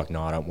mum was like,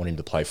 no, I don't want him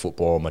to play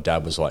football. And my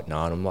dad was like,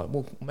 no. And I'm like,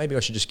 well, maybe I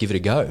should just give it a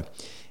go.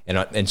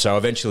 And so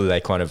eventually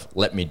they kind of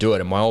let me do it.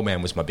 And my old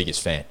man was my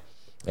biggest fan.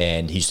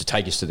 And he used to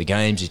take us to the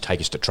games, he'd take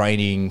us to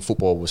training.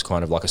 Football was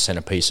kind of like a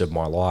centerpiece of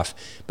my life.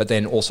 But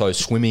then also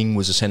swimming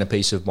was a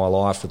centerpiece of my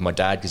life with my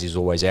dad because he was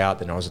always out.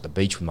 Then I was at the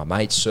beach with my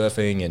mates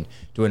surfing and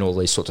doing all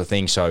these sorts of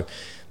things. So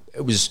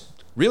it was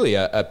really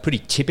a pretty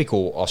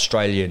typical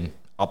Australian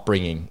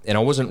upbringing. And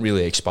I wasn't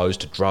really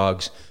exposed to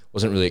drugs,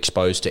 wasn't really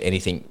exposed to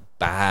anything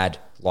bad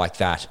like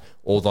that.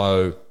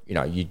 Although,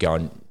 you'd go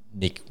and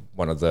nick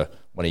one of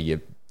your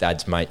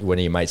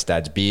mate's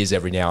dad's beers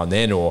every now and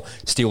then or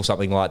steal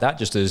something like that,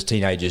 just as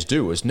teenagers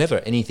do. It was never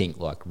anything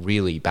like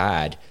really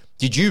bad.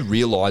 Did you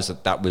realise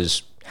that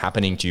was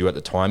happening to you at the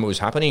time it was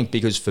happening?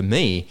 Because for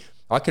me,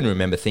 I can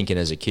remember thinking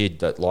as a kid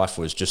that life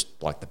was just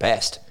like the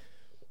best.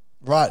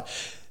 Right.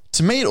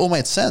 To me, it all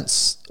made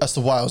sense as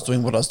to why I was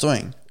doing what I was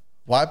doing.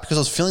 Why? Because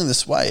I was feeling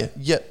this way,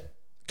 yet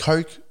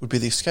Coke would be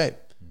the escape.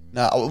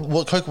 Now,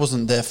 Coke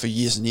wasn't there for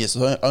years and years. It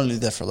was only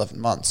there for 11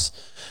 months.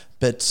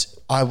 But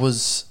I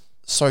was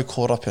so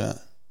caught up in it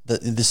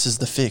that this is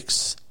the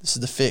fix. This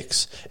is the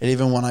fix. And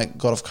even when I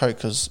got off Coke,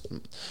 because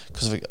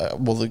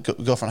the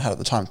girlfriend I had at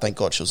the time, thank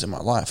God she was in my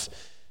life,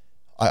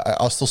 I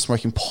was still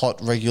smoking pot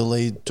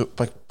regularly,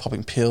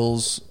 popping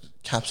pills,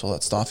 caps, all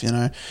that stuff,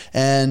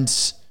 and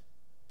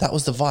that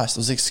was the vice. It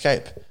was the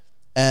escape.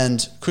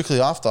 And quickly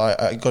after,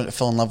 I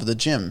fell in love with the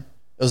gym.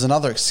 It was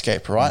another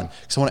escape, right?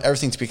 Because I wanted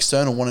everything to be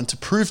external, wanted to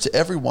prove to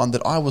everyone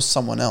that I was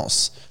someone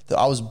else, that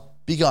I was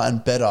bigger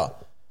and better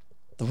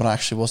than what I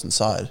actually was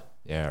inside.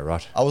 Yeah,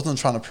 right. I wasn't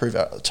trying to prove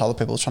it to other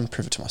people. I was trying to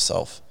prove it to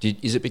myself.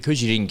 Is it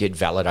because you didn't get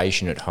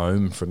validation at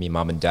home from your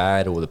mum and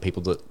dad or the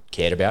people that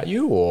cared about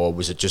you? Or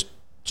was it just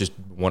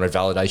wanted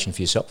validation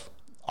for yourself?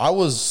 I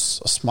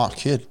was a smart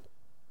kid,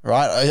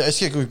 right? I used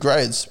to get good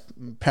grades.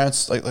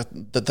 Parents,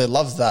 that they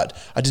loved that.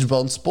 I did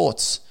well in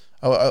sports.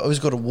 I always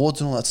got awards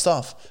and all that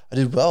stuff. I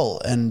did well.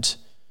 And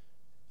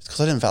it's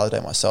because I didn't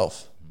validate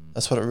myself.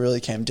 That's what it really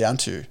came down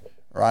to,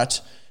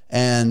 right?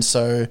 And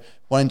so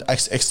wanting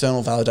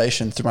external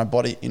validation through my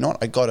body, you know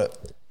what? I got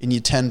it. In year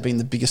 10, being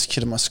the biggest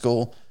kid in my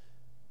school,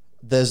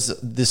 there's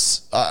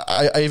this,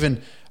 I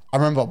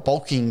remember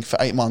bulking for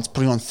 8 months,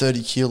 putting on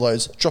 30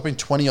 kilos, dropping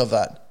 20 of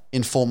that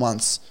in 4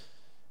 months.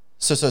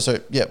 So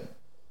yeah,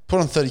 put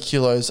on 30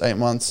 kilos, 8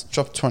 months,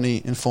 dropped 20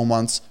 in 4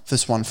 months for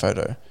this one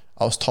photo.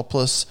 I was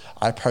topless.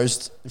 I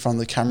posed in front of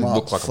the camera. You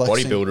looked like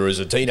flexing. A bodybuilder as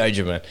a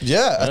teenager, man.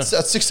 Yeah, at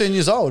 16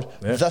 years old.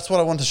 Yeah. That's what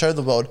I wanted to show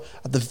the world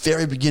at the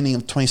very beginning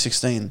of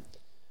 2016.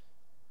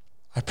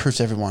 I proved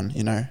to everyone,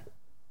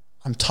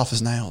 I'm tough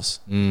as nails,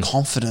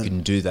 confident. You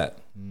can do that.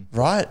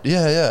 Right?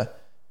 Yeah.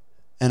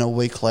 And a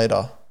week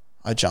later,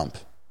 I jump.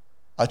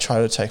 I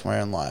try to take my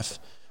own life.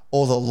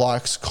 All the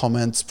likes,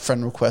 comments,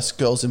 friend requests,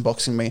 girls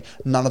inboxing me,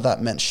 none of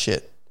that meant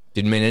shit.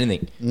 Didn't mean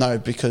anything. No,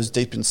 because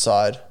deep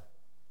inside,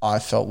 I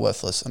felt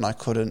worthless and I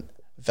couldn't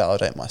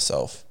validate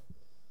myself.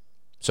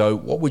 So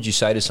what would you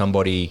say to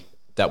somebody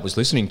that was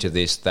listening to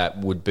this that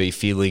would be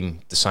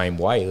feeling the same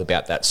way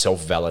about that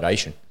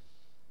self-validation?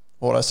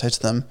 What I say to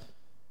them,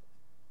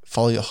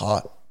 follow your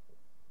heart.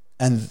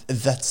 And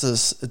it's a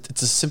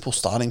simple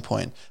starting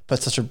point,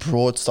 but such a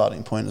broad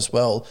starting point as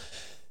well.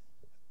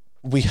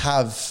 We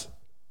have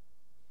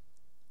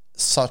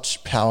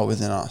such power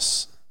within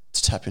us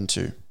to tap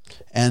into,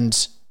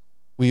 and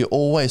we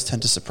always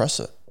tend to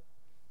suppress it.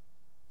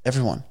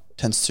 Everyone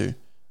tends to.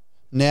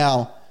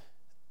 Now,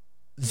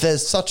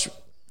 there's such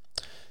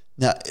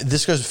Now,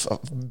 this goes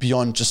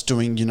beyond just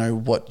doing,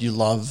 what you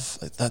love.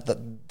 Like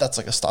that's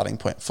like a starting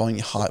point. Following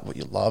your heart, what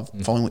you love,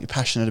 following what you're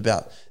passionate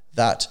about,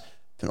 that.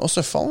 But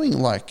also following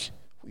like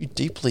what you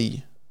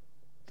deeply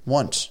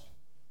want.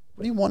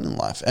 What do you want in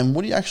life? And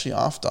what are you actually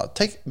after?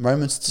 Take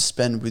moments to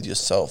spend with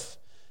yourself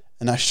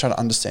and actually try to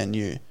understand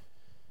you.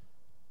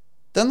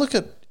 Then look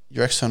at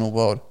your external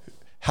world.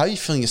 How are you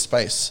filling your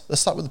space?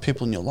 Let's start with the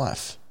people in your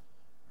life,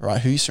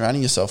 right? Who are you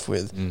surrounding yourself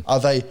with? Are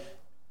they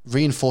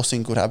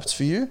reinforcing good habits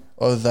for you,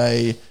 or are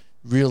they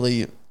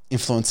really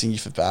influencing you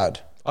for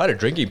bad? I had a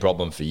drinking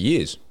problem for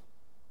years,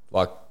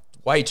 like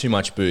way too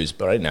much booze,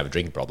 but I didn't have a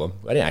drinking problem.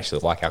 I didn't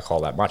actually like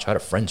alcohol that much. I had a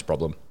friends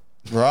problem.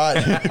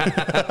 Right.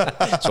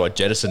 So I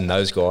jettisoned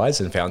those guys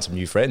and found some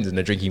new friends, and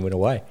the drinking went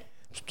away.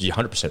 You're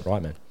 100%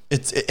 right, man.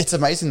 It's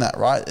amazing that,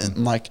 right?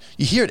 And like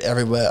you hear it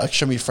everywhere. Like,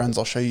 show me your friends,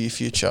 I'll show you your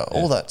future.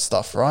 All that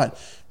stuff, right?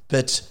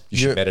 But You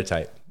should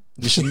meditate.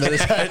 You should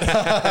meditate.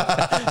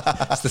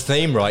 It's the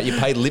theme, right? You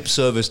pay lip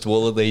service to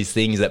all of these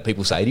things that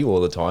people say to you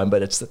all the time,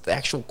 but it's the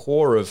actual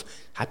core of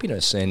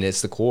happiness, and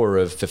it's the core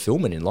of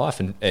fulfillment in life,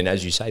 and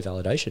as you say,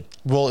 validation.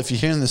 Well, if you're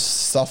hearing this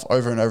stuff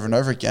over and over and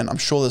over again, I'm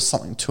sure there's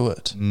something to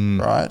it,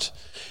 right?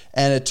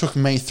 And it took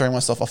me throwing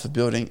myself off a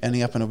building,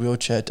 ending up in a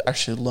wheelchair to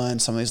actually learn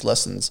some of these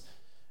lessons.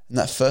 And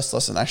that first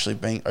lesson actually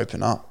being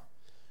open up.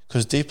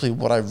 Because deeply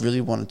what I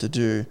really wanted to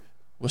do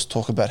was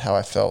talk about how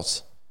I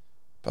felt,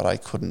 but I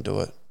couldn't do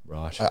it.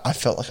 Right. I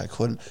felt like I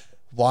couldn't.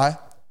 Why?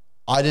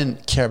 I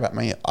didn't care about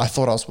me. I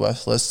thought I was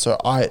worthless. So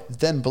I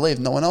then believed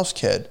no one else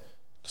cared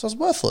because I was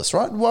worthless,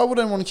 right? Why would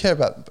I want to care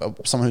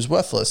about someone who's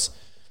worthless?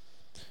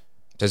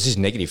 There's this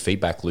negative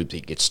feedback loop that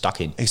you get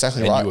stuck in.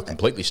 Exactly and right. you were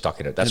completely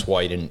stuck in it. That's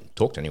why you didn't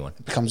talk to anyone.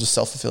 It becomes a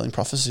self-fulfilling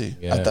prophecy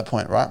at that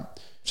point, right?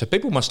 So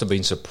people must have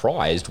been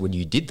surprised when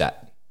you did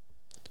that.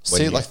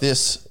 See it like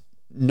this.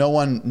 No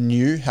one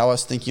knew how I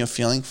was thinking or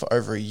feeling for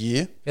over a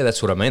year. Yeah,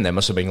 that's what I mean. They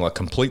must have been like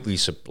completely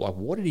like,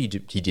 what did he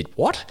do? He did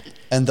what?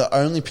 And the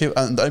only people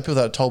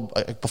that I told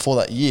before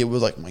that year were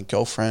like my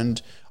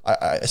girlfriend.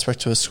 I spoke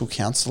to a school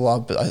counselor,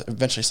 but I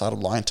eventually started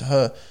lying to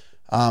her.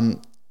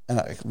 And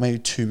maybe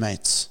two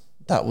mates.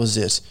 That was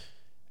it.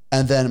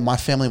 And then my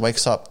family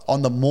wakes up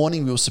on the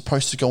morning we were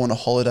supposed to go on a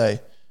holiday.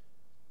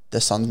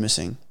 Their son's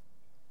missing.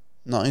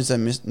 Not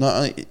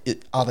only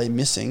are they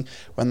missing,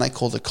 when they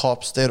called the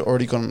cops, they had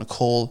already gone on a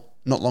call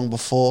not long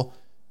before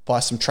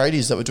by some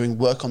tradies that were doing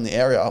work on the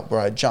area where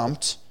I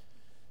jumped,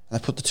 and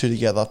they put the two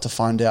together to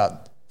find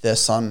out their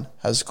son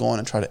has gone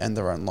and tried to end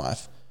their own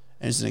life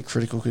and is in a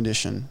critical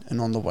condition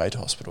and on the way to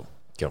hospital.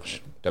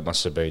 Gosh, that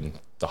must have been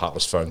the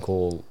heartless phone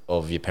call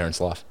of your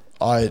parents' life.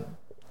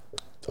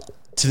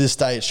 To this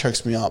day, it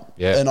chokes me up,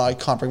 and I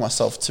can't bring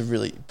myself to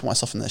really put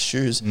myself in their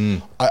shoes.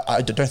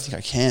 I don't think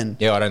I can.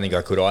 Yeah, I don't think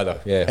I could either.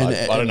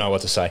 Yeah, I don't know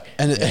what to say.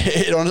 And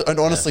it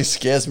honestly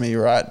scares me,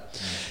 right?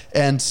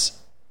 And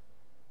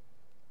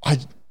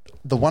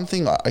the one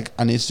thing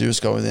I need to do is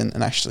go within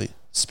and actually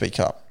speak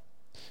up.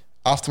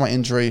 After my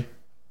injury,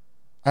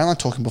 I didn't like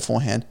talking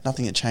beforehand.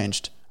 Nothing had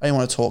changed. I didn't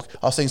want to talk.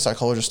 I was seeing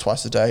psychologists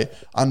twice a day,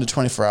 under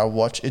 24-hour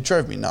watch. It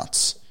drove me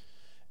nuts.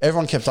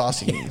 Everyone kept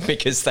asking me.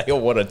 Because they all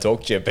want to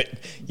talk to you, but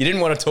you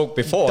didn't want to talk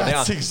before.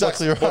 That's now,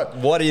 exactly right.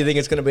 Why do you think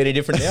it's going to be any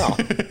different now?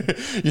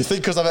 You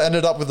think because I've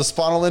ended up with a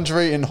spinal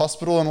injury in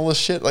hospital and all this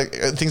shit, like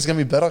things are going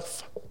to be better?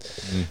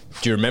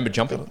 Do you remember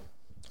jumping?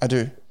 I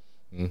do.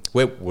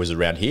 Where was it,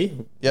 around here?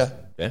 Yeah.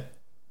 Yeah.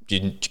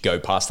 Didn't you go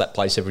past that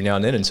place every now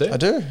and then and see? I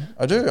do.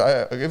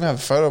 I even have a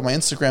photo of my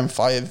Instagram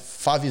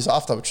 5 years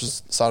after, which was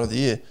the start of the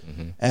year.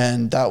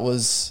 And that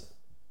was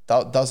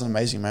an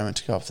amazing moment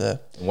to go up there.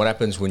 And what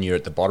happens when you're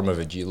at the bottom of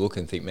it? Do you look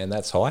and think, man,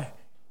 that's high?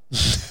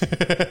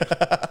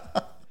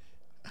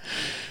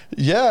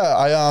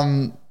 Yeah,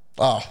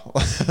 How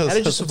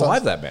did you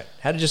survive that, man?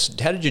 How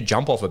did you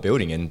jump off a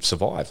building and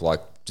survive?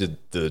 Like, did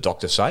the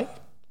doctor say?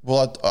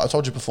 Well, I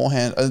told you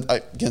beforehand.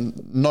 Again,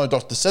 no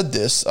doctor said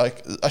this.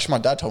 Actually, my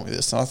dad told me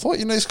this, and I thought,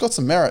 it's got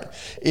some merit.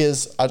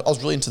 I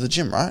was really into the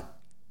gym, right?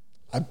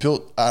 I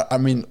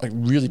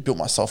really built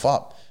myself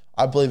up.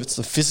 I believe it's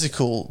the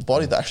physical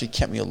body that actually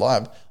kept me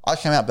alive. I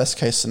came out best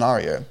case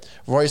scenario.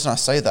 The reason I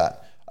say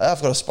that,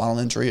 I've got a spinal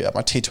injury at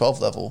my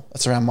T12 level.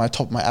 It's around my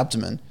top of my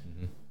abdomen.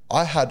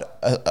 I had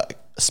a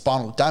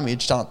spinal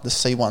damage down at the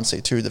C1,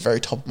 C2, the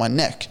very top of my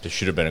neck. There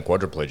should have been a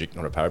quadriplegic,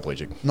 not a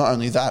paraplegic. Not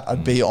only that,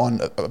 I'd be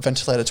on a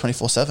ventilator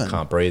 24/7.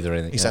 Can't breathe or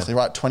anything. Exactly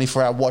right.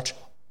 24-hour watch,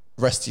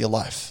 rest of your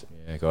life.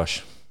 Yeah,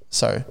 gosh.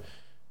 So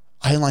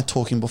I didn't like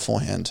talking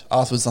beforehand.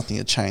 Afterwards, nothing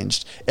had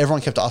changed.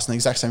 Everyone kept asking the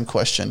exact same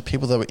question.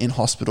 People that were in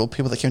hospital,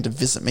 people that came to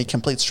visit me,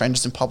 complete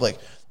strangers in public.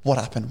 What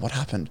happened? What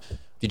happened?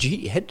 Did you hit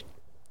your head?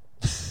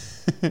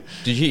 Did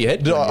you hit your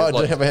head? I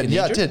did have a head.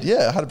 Yeah, I did.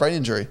 Yeah, I had a brain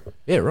injury.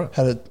 Yeah, right.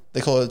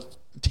 They call it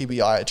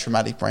TBI, a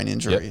traumatic brain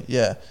injury. Yep.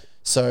 Yeah.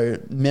 So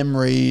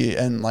memory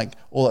and like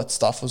all that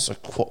stuff was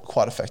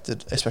quite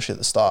affected, especially at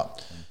the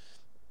start.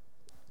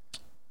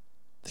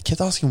 They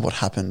kept asking what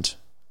happened.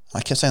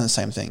 I kept saying the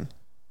same thing.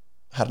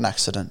 I had an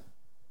accident.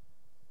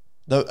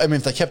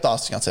 If they kept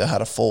asking, I'd say I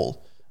had a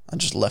fall and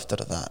just left it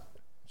at that.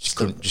 Just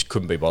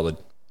couldn't be bothered.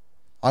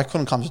 I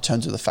couldn't come to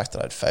terms with the fact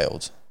that I'd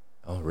failed.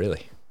 Oh,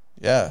 really?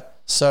 Yeah.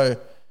 So,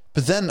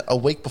 but then a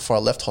week before I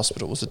left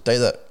hospital was a day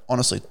that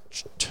honestly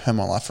turned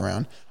my life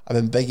around. I've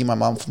been begging my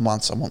mum for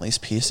months. I want these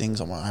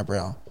piercings on my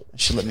eyebrow. And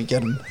she let me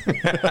get them.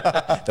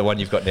 The one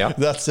you've got now?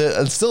 That's it.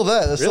 It's still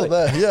there. They're still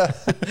there. Yeah.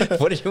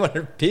 What did you want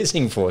a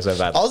piercing for so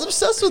bad? I was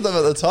obsessed with them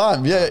at the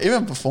time. Yeah.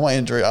 Even before my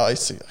injury, I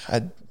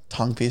had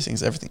tongue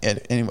piercings, everything.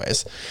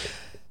 Anyways,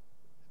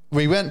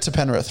 we went to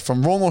Penrith,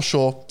 from Royal North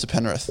Shore to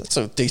Penrith. It's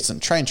a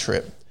decent train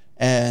trip.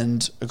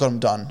 And I got them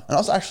done. And I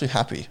was actually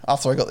happy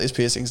after I got these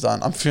piercings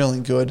done. I'm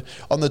feeling good.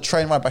 On the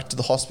train ride back to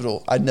the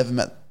hospital, I'd never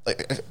met,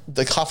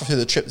 like halfway through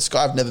the trip, this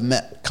guy I've never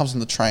met comes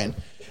on the train.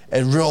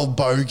 A real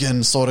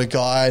bogan sort of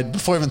guy.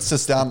 Before he even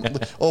sits down,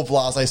 all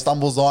blasé,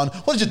 stumbles on.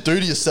 What did you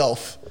do to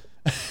yourself?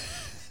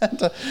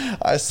 And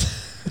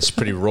it's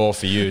pretty raw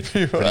for you.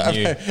 Pretty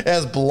new. It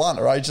was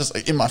blunt, right? Just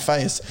in my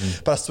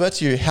face. But I swear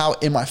to you, how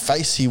in my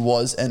face he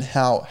was and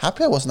how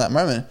happy I was in that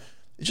moment,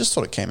 it just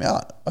sort of came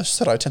out. I just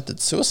said I attempted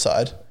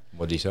suicide.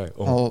 What did he say?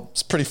 Oh,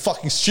 it's pretty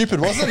fucking stupid,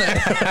 wasn't it?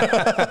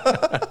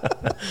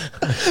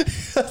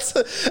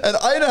 And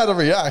I know how to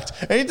react.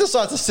 And he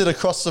decides to sit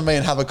across from me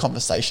and have a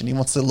conversation. He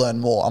wants to learn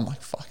more. I'm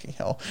like, fucking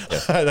hell.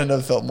 Yeah. I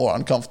never felt more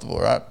uncomfortable,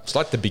 right? It's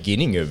like the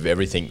beginning of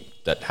everything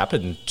that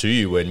happened to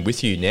you and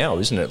with you now,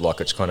 isn't it?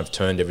 Like it's kind of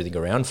turned everything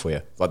around for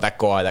you. Like that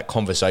guy, that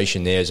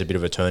conversation there is a bit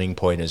of a turning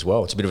point as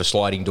well. It's a bit of a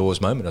sliding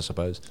doors moment, I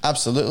suppose.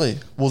 Absolutely.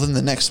 Well, then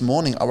the next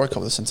morning, I woke up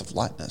with a sense of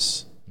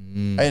lightness.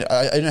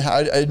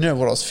 I know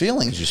what I was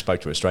feeling. Because you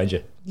spoke to a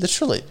stranger.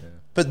 Literally. Yeah.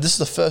 But this is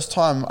the first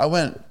time I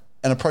went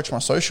and approached my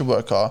social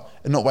worker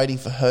and not waiting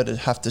for her to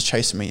have to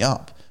chase me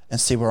up and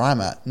see where I'm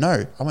at.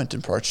 No, I went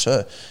and approached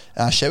her.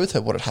 And I shared with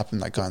her what had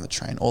happened, that guy on the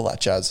train, all that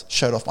jazz.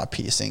 Showed off my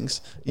piercings.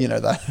 You know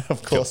that,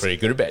 of course. Feel pretty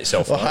good about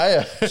yourself, well,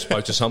 right?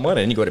 Spoke to someone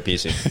and you got a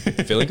piercing.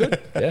 Feeling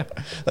good? Yeah.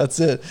 That's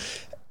it.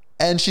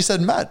 And she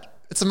said, Matt,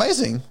 it's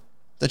amazing,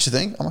 don't you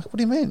think? I'm like, what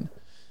do you mean?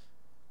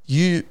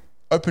 You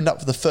opened up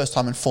for the first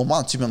time in 4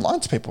 months. You've been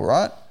lying to people,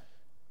 right?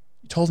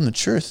 You told them the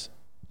truth.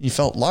 You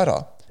felt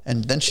lighter.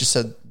 And then she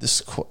said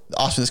asked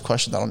me this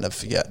question that I'll never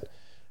forget.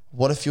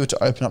 What if you were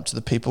to open up to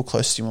the people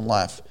close to you in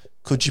life?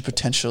 Could you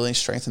potentially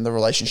strengthen the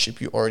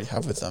relationship you already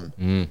have with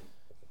them?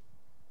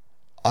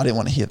 I didn't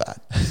want to hear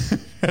that.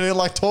 I didn't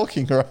like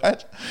talking, right?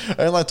 I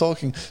didn't like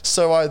talking.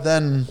 So I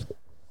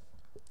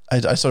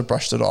sort of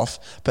brushed it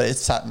off, but it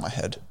sat in my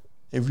head.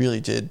 It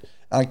really did.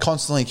 And I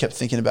constantly kept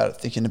thinking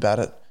about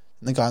it.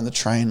 And the guy on the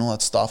train, all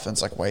that stuff. And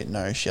it's like, wait,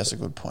 no, she has a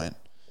good point.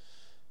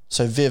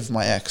 So Viv,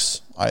 my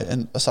ex,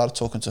 I started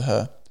talking to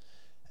her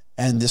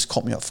and this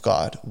caught me off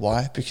guard.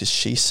 Why? Because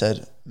she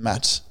said,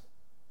 Matt,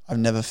 I've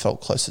never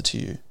felt closer to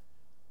you.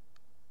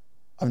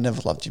 I've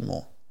never loved you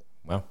more.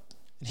 Wow.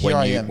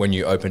 When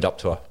you opened up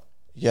to her.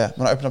 Yeah,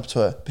 when I opened up to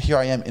her. But here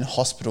I am in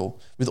hospital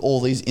with all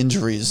these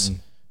injuries.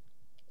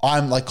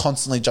 I'm like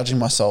constantly judging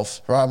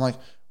myself, right? I'm like,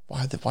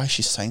 why is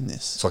she saying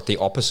this? It's like the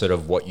opposite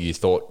of what you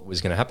thought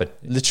was going to happen.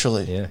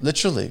 Literally.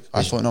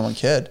 I thought no one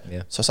cared.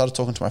 Yeah. So I started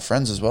talking to my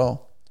friends as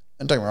well.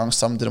 And don't get me wrong,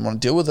 some didn't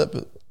want to deal with it,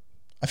 but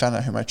I found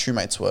out who my true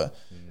mates were.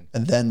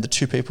 And then the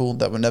two people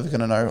that were never going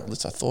to know, at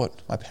least I thought,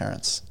 my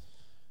parents.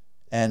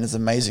 And it's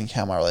amazing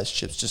how my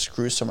relationships just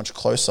grew so much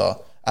closer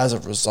as a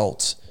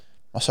result.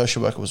 My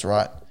social worker was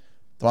right.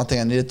 The one thing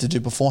I needed to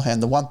do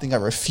beforehand, the one thing I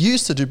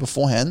refused to do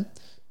beforehand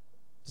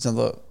isn't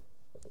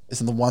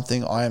the one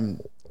thing I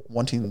am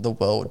wanting the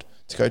world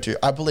to go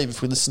to. I believe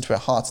if we listen to our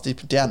hearts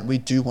deep down, we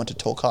do want to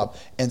talk up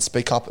and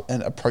speak up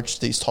and approach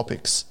these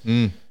topics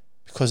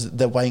because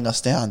they're weighing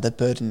us down. They're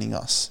burdening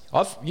us.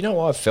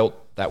 I've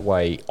felt that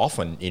way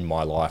often in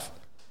my life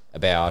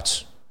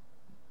about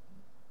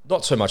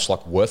not so much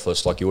like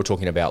worthless, like you were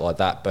talking about like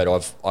that, but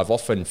I've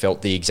often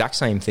felt the exact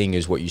same thing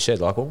as what you said.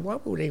 Like, well, why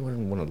would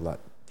anyone want to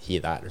hear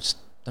that? Just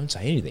don't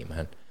say anything,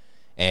 man.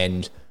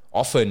 And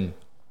often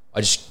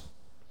it's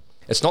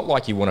not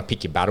like you want to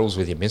pick your battles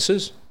with your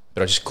missus,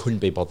 but I just couldn't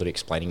be bothered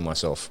explaining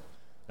myself.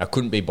 I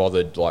couldn't be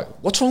bothered like,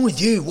 what's wrong with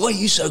you? Why are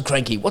you so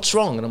cranky? What's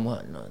wrong? And I'm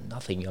like, no,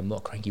 nothing. I'm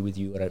not cranky with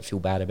you. I don't feel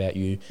bad about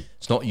you.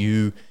 It's not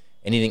you,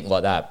 anything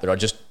like that. But I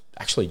just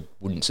actually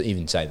wouldn't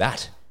even say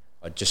that.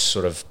 I'd just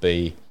sort of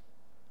be,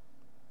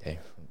 hey,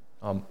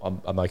 I'm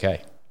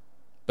okay.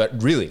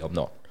 But really, I'm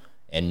not.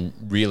 And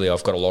really,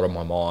 I've got a lot on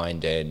my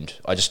mind and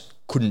I just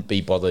couldn't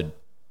be bothered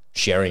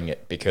sharing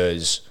it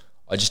because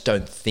I just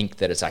don't think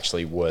that it's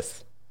actually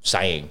worth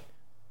saying.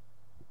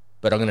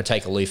 But I'm going to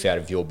take a leaf out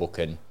of your book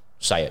and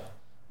say it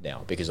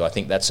now because I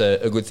think that's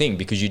a good thing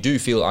because you do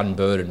feel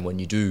unburdened when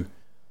you do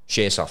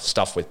share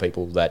stuff with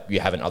people that you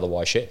haven't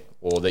otherwise shared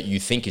or that you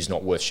think is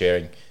not worth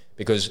sharing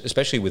because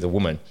especially with a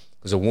woman,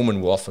 because a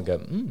woman will often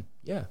go,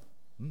 yeah.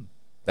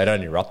 They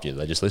don't interrupt you.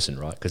 They just listen,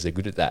 right? Because they're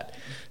good at that.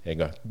 And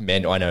go,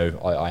 man, I know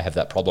I have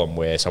that problem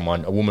where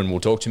a woman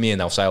will talk to me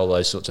and they'll say all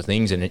those sorts of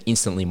things and then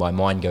instantly my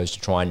mind goes to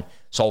try and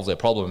solve their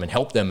problem and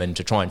help them and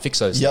to try and fix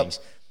those things.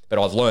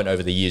 But I've learned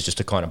over the years just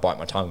to kind of bite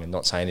my tongue and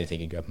not say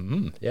anything and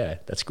go, yeah,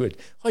 that's good.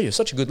 Oh, you're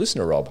such a good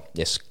listener, Rob.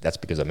 Yes, that's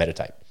because I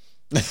meditate.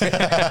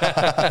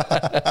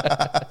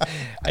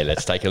 Hey,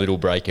 let's take a little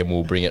break and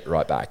we'll bring it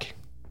right back.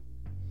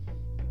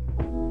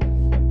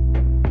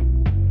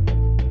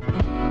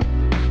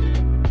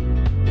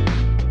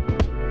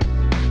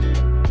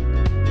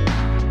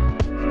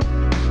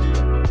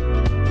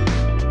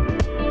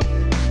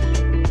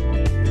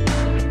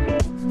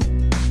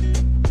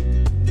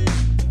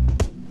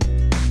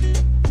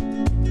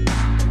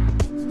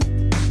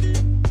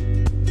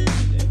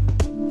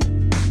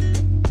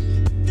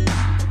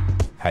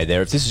 Hey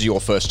there, if this is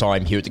your first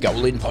time here at the Go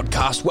All In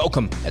podcast,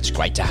 welcome. It's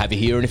great to have you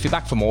here, and if you're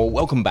back for more,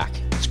 welcome back.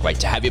 It's great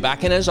to have you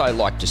back, and as I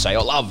like to say,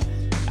 I love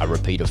our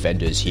repeat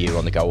offenders here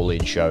on the Go All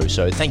In show,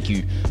 so thank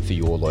you for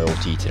your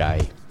loyalty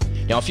today.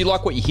 Now, if you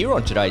like what you hear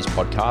on today's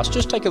podcast,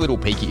 just take a little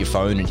peek at your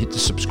phone and hit the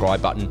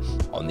subscribe button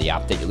on the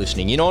app that you're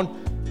listening in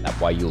on.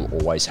 That way you'll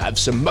always have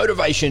some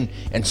motivation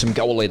and some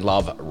Go All In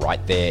love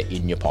right there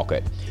in your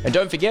pocket. And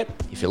don't forget,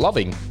 if you're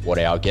loving what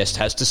our guest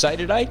has to say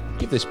today,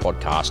 give this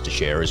podcast a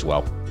share as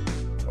well.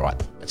 All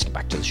right, let's get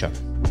back to the show.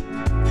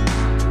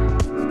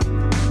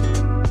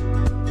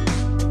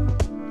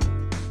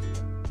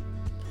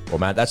 Well,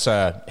 Matt, that's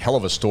a hell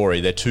of a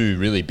story. They're two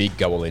really big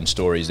Go All In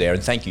stories there,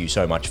 and thank you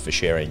so much for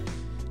sharing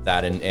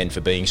that and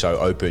for being so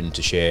open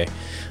to share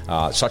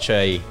such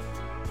a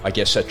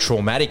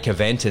traumatic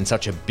event and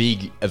such a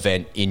big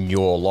event in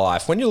your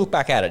life. When you look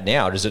back at it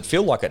now, does it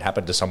feel like it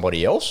happened to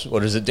somebody else, or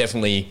does it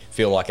definitely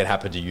feel like it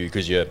happened to you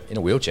because you're in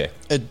a wheelchair?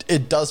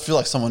 It does feel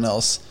like someone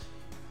else.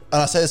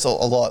 And I say this a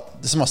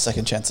lot. This is my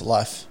second chance at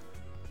life.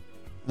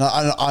 No,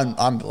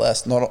 I'm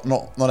blessed.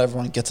 Not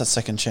everyone gets that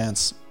second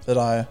chance, but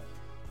I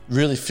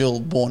really feel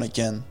born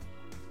again.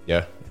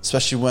 Yeah.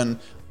 Especially when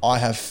I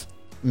have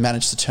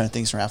managed to turn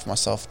things around for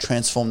myself,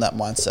 transform that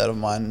mindset of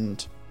mine,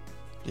 and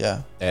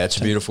yeah, it's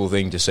a beautiful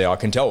thing to see. I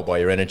can tell by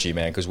your energy,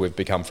 man, because we've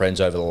become friends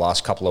over the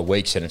last couple of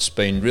weeks, and it's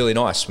been really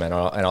nice, man.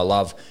 And I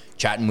love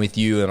chatting with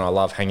you, and I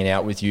love hanging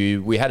out with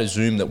you. We had a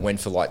Zoom that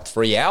went for like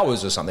 3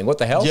 hours or something. What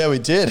the hell? Yeah, we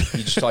did.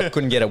 You just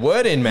couldn't get a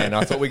word in, man.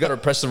 I thought we got to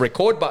press the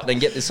record button and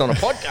get this on a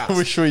podcast.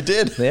 Wish we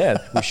did. Yeah,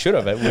 we should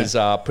have. It was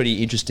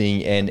pretty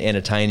interesting and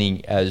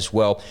entertaining as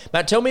well.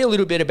 Matt, tell me a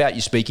little bit about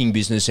your speaking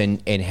business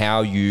and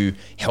how you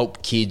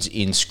help kids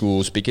in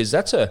schools, because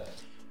it's a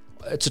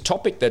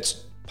topic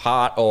that's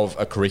part of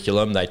a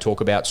curriculum. They talk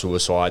about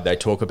suicide, they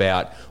talk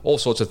about all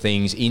sorts of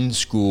things in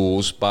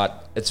schools,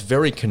 but it's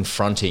very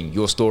confronting.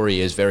 Your story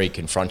is very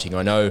confronting.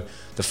 I know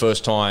the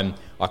first time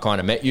I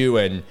kind of met you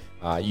and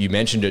you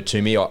mentioned it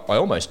to me, I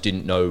almost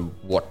didn't know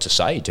what to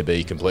say, to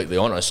be completely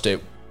honest.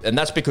 And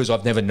that's because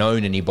I've never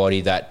known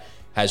anybody that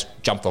has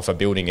jumped off a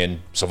building and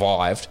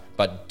survived,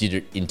 but did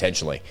it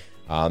intentionally.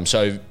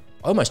 So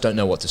I almost don't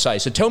know what to say.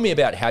 So tell me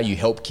about how you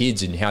help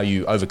kids and how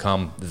you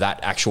overcome that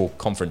actual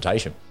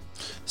confrontation.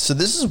 So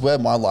this is where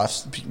my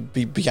life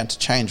began to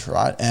change,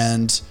 right?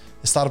 And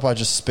it started by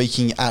just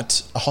speaking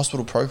at a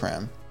hospital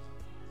program,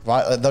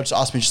 right? They'll just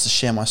ask me just to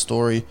share my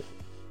story.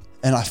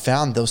 And I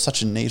found there was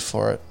such a need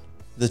for it.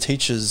 The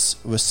teachers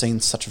were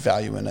seeing such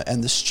value in it,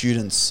 and the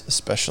students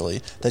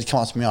especially. They'd come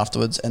up to me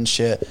afterwards and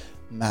share,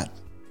 Matt,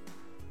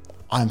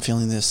 I'm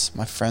feeling this.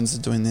 My friends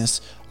are doing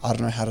this. I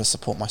don't know how to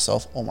support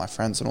myself or my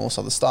friends and all this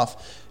other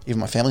stuff, even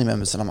my family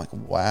members. And I'm like,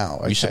 wow.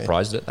 Okay. Are you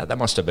surprised at that? That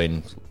must have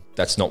been...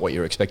 That's not what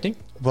you're expecting?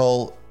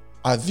 Well,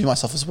 I view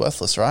myself as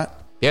worthless, right?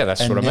 Yeah,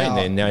 that's what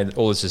I mean. Now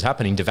all this is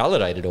happening to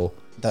validate it all.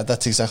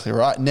 That's exactly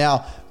right.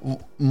 Now,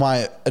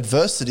 my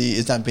adversity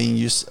is now being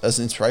used as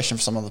an inspiration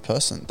for some other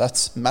person.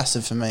 That's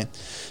massive for me.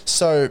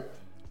 So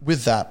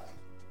with that,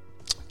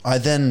 I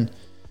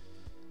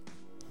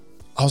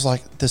was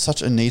like, there's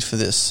such a need for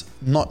this,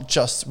 not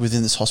just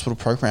within this hospital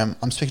program.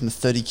 I'm speaking to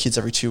 30 kids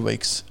every 2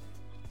 weeks.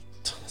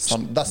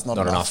 That's not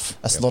enough.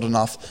 That's not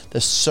enough.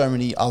 There's so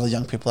many other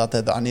young people out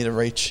there that I need to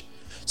reach.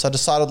 So I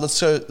decided,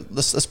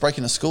 let's break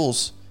into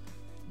schools.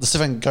 Let's see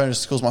if I can go into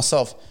schools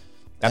myself.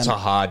 That's a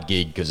hard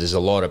gig because there's a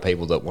lot of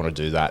people that want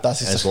to do that.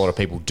 There's a lot of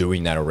people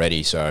doing that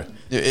already. So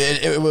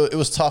it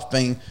was tough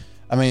being,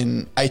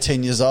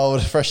 18 years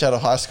old, fresh out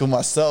of high school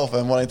myself,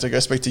 and wanting to go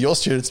speak to your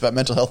students about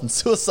mental health and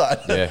suicide.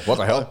 Yeah, what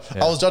the hell? I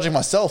was judging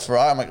myself,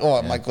 right? I'm like,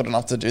 am I good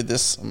enough to do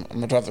this? I'm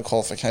going to have the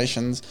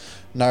qualifications.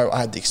 No, I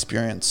had the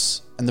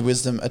experience and the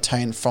wisdom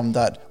attained from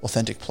that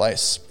authentic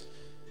place.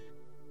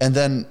 And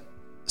then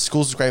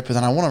schools is great, but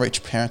then I want to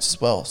reach parents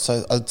as well.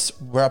 So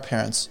where are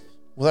parents?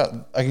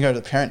 Well, I can go to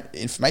the parent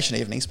information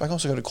evenings, but I can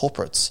also go to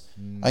corporates.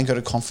 I can go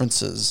to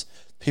conferences,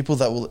 people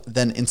that will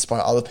then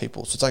inspire other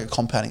people. So it's like a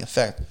compounding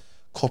effect.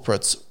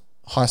 Corporates,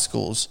 high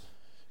schools,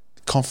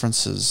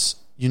 conferences,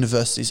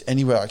 universities,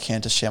 anywhere I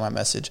can to share my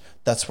message.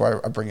 That's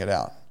where I bring it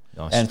out.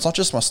 Nice. And it's not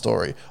just my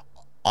story.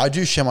 I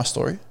do share my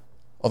story,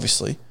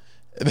 obviously.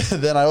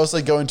 Then I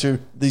also go into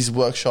these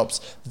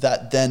workshops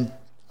that then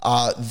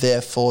are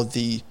there for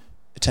the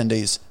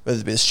attendees, whether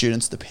it be the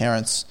students, the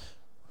parents,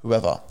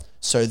 whoever.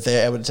 So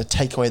they're able to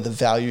take away the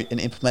value and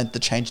implement the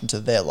change into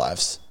their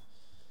lives.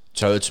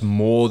 So it's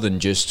more than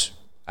just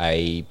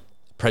a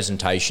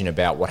presentation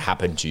about what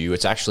happened to you.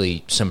 It's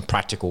actually some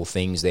practical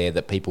things there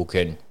that people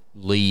can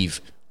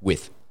leave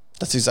with.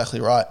 That's exactly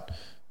right.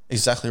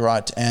 Exactly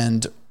right.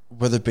 And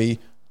whether it be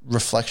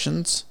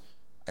reflections,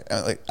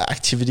 like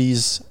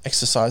activities,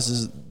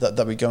 exercises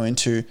that we go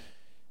into,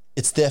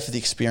 it's there for the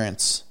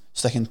experience.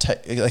 So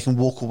they can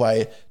walk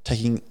away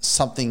taking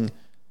something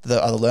that they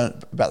either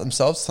learn about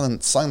themselves,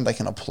 something they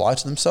can apply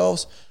to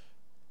themselves,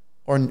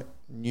 or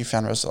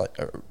newfound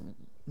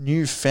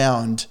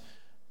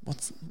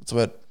what's the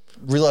word?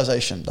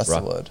 Realization. That's right.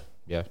 The word.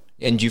 Yeah.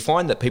 And do you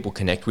find that people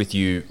connect with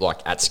you like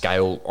at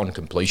scale on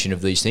completion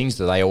of these things?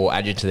 Do they all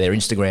add you to their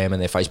Instagram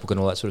and their Facebook and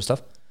all that sort of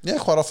stuff? Yeah,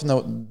 quite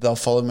often they'll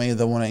follow me.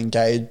 They'll want to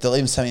engage. They'll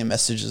even send me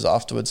messages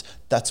afterwards.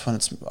 That's when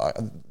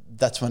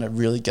it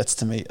really gets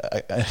to me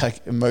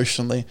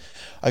emotionally.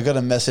 I got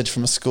a message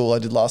from a school I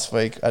did last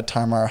week at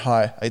Taramara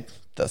High,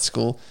 that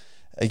school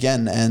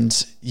again.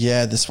 And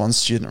yeah, this one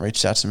student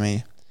reached out to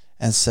me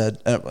and said,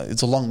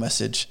 it's a long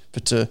message,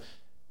 but to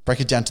break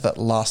it down to that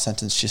last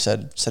sentence, she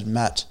said,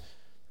 Matt,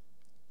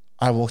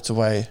 I walked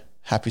away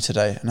happy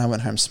today and I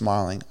went home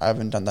smiling. I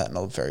haven't done that in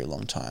a very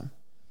long time.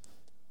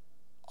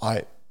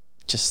 I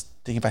just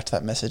thinking back to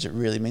that message, it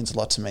really means a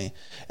lot to me.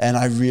 And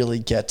I really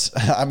get,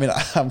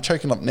 I'm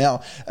choking up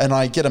now and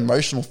I get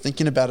emotional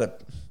thinking about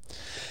it.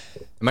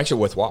 It makes it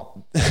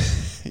worthwhile.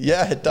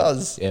 Yeah, it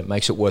does. Yeah, it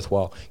makes it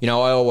worthwhile. You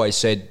know, I always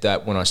said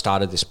that when I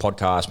started this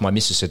podcast, my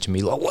missus said to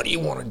me, like, what do you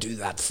want to do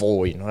that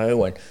for? You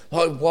know, and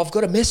well, I've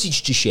got a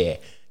message to share.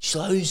 She's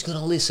like, who's going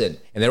to listen?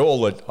 And they're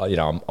all, you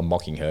know, I'm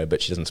mocking her,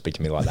 but she doesn't speak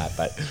to me like that.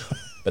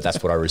 But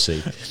that's what I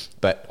receive.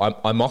 But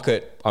I mock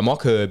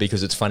her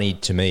because it's funny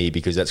to me,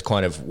 because that's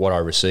kind of what I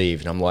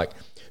received. And I'm like,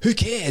 who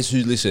cares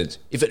who listens?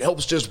 If it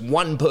helps just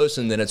one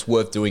person, then it's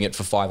worth doing it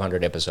for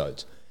 500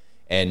 episodes.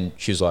 And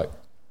she's like,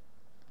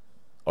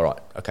 all right,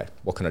 okay,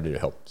 what can I do to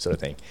help, sort of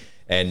thing.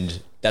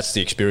 And that's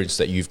the experience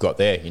that you've got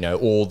there. You know,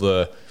 all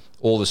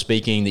the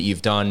speaking that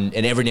you've done,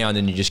 and every now and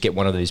then you just get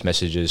one of these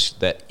messages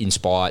that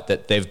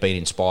they've been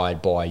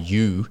inspired by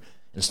you.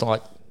 And it's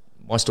like,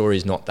 my story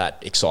is not that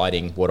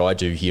exciting, what I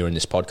do here in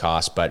this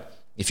podcast, but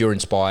if you're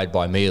inspired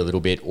by me a little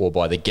bit or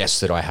by the guests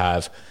that I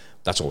have,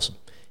 that's awesome.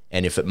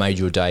 And if it made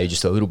your day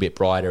just a little bit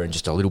brighter and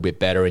just a little bit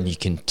better, and you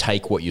can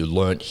take what you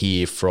learnt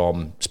here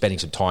from spending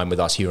some time with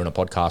us here on a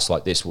podcast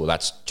like this, well,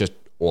 that's just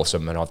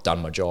awesome, and I've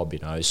done my job, you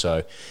know.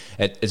 So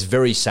it's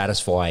very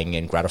satisfying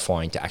and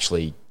gratifying to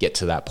actually get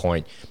to that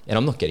point. And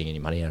I'm not getting any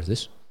money out of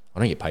this. I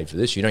don't get paid for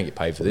this. You don't get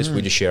paid for this.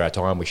 We just share our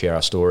time. We share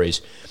our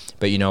stories.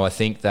 But, you know, I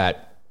think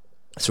that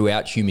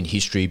throughout human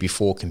history,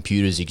 before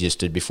computers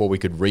existed, before we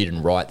could read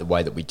and write the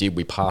way that we did,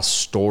 we passed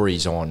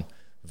stories on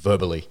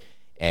verbally.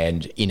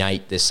 And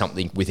innate, there's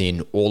something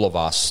within all of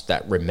us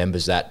that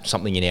remembers that,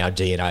 something in our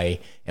DNA,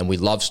 and we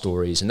love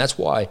stories. And that's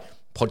why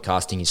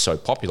podcasting is so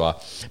popular,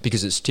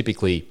 because it's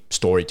typically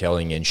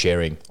storytelling and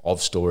sharing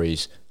of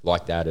stories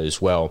like that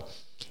as well.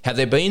 Have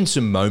there been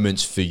some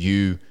moments for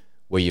you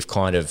where you've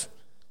kind of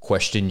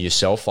questioned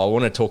yourself? I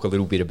want to talk a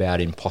little bit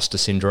about imposter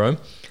syndrome.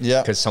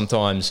 Yeah. Because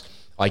sometimes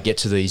I get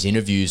to these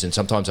interviews and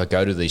sometimes I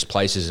go to these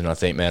places and I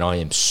think, man, I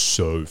am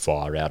so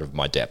far out of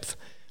my depth.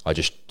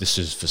 This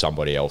is for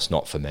somebody else,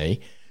 not for me.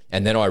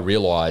 And then I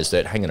realize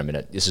that, hang on a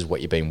minute, this is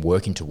what you've been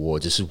working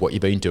towards. This is what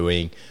you've been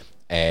doing.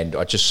 And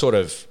I just sort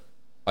of,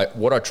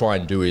 what I try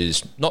and do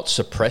is not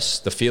suppress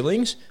the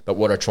feelings, but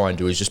what I try and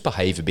do is just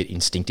behave a bit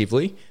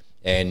instinctively.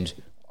 And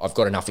I've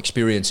got enough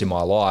experience in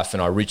my life,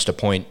 and I reached a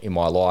point in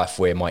my life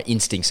where my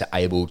instincts are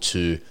able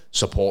to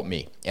support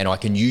me, and I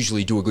can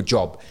usually do a good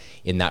job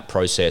in that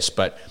process.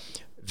 But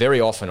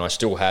very often I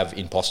still have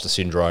imposter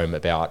syndrome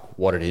about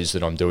what it is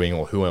that I'm doing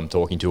or who I'm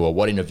talking to or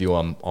what interview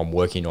I'm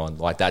working on.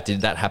 Like that.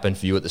 Did that happen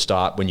for you at the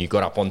start when you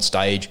got up on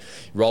stage,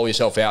 roll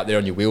yourself out there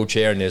on your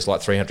wheelchair and there's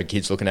like 300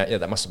 kids looking at you?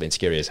 That must have been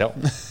scary as hell.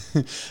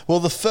 Well,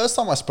 the first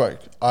time I spoke,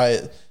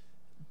 I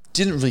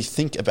didn't really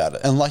think about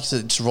it. And like you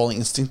said, just rolling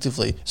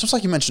instinctively. It's just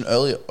like you mentioned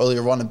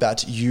earlier on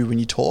about you when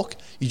you talk.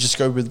 You just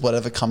go with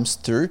whatever comes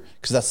through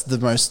because that's the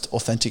most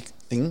authentic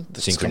thing.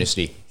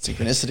 Synchronicity,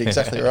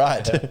 exactly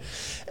right.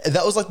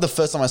 That was like the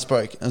first time I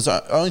spoke. It was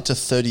only to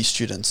 30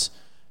 students.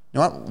 You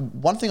know what?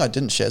 One thing I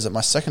didn't share is that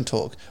my second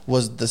talk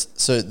was this.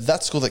 So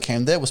that school that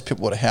came there was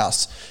Pittwater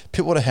House.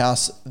 Pittwater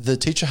House, the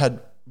teacher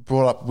had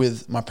brought up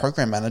with my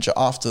program manager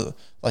after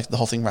like the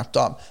whole thing wrapped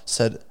up,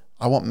 said,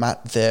 I want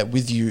Matt there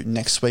with you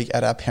next week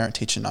at our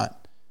parent-teacher night.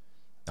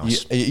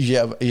 Nice.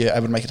 Yeah, I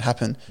would make it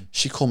happen.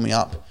 She called me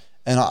up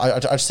and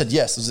I just said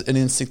yes. It was an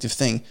instinctive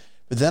thing.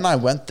 But then I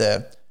went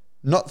there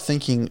not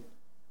thinking,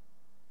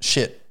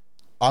 shit,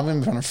 I'm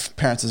in front of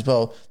parents as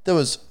well. There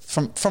was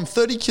from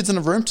 30 kids in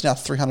a room to now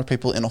 300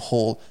 people in a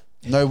hall.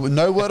 No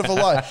word of a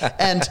lie.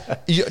 And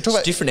you talk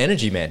about different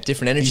energy, man.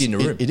 Different energy in the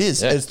room. It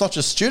is. Yeah. It's not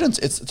just students.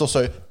 It's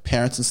also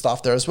parents and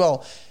staff there as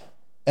well.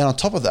 And on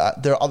top of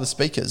that, there are other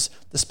speakers.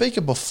 The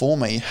speaker before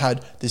me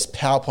had this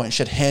PowerPoint,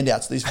 she had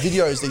handouts, these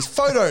videos, these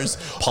photos.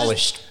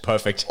 Polished,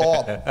 perfect.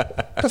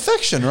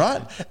 Perfection,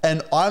 right?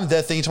 And I'm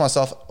there thinking to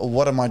myself,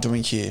 what am I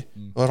doing here?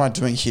 What am I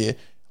doing here?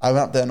 I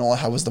went up there and all I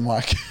had was the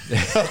mic.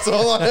 That's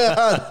all I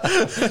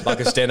had. Like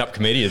a stand-up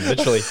comedian,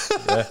 literally.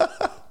 Yeah.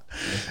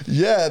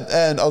 Yeah,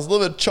 and I was a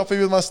little bit choppy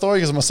with my story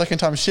because it was my second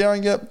time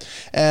sharing it.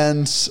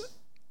 And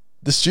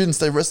the students,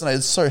 they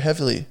resonated so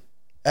heavily.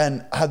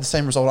 And I had the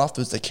same result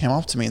afterwards. They came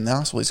up to me and they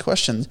asked all these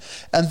questions.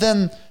 And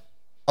then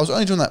I was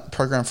only doing that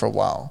program for a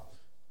while,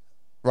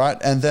 right?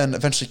 And then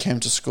eventually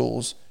came to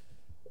schools.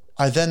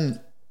 I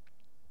then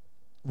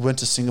went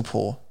to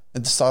Singapore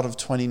at the start of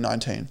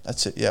 2019.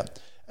 That's it, yeah.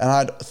 And I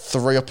had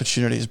 3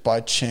 opportunities by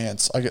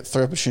chance. I get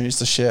 3 opportunities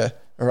to share,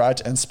 right,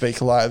 and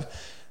speak live,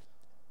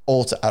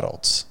 all to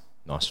adults.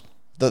 Nice.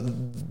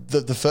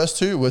 The first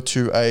 2 were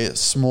to a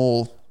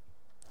small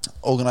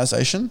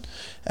organization,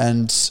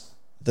 and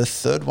The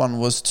third one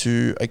was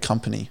to a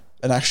company,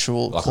 an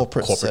actual Like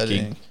corporate a corporate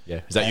setting. gig.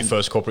 Yeah. Is that your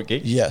first corporate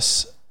gig?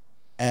 Yes.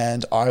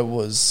 And I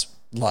was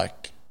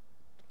like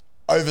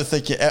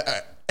overthinking.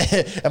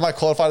 Am I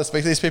qualified to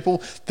speak to these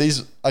people?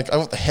 These, like, I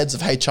got the heads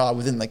of HR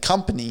within the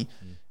company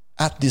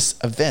at this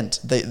event.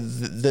 They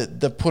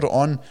put it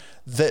on.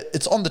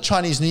 It's on the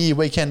Chinese New Year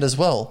weekend as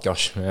well.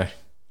 Gosh, yeah.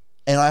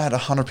 And I had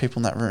 100 people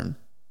in that room.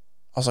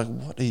 I was like,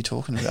 what are you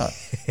talking about?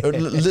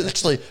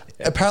 Literally,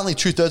 apparently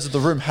 2/3 of the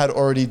room had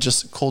already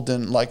just called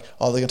in like,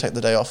 oh, they're going to take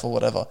the day off or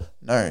whatever.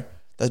 No,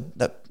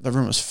 the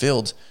room was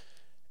filled.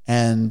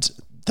 And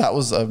that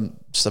was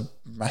just a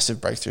massive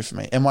breakthrough for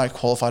me. Am I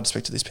qualified to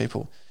speak to these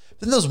people?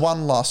 Then there's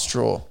one last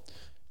straw,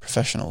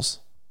 professionals,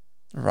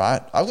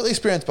 right? I've got the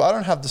experience, but I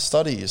don't have the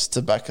studies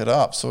to back it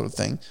up, sort of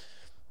thing.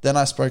 Then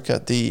I spoke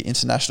at the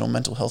International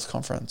Mental Health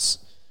Conference.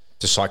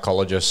 To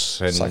psychologists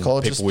and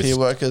people with, peer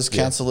workers,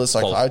 counselors,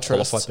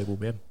 psychiatrists.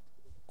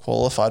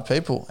 Qualified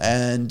people,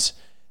 yeah. And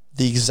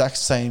the exact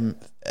same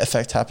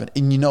effect happened.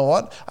 And you know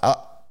what?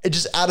 It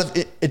just out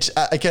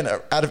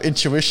of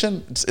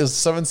intuition, it was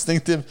so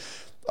instinctive.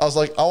 I was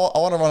like, I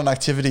want to run an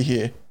activity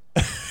here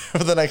for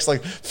the next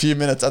like few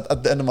minutes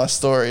at the end of my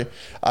story.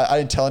 I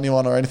didn't tell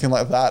anyone or anything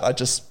like that. I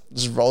just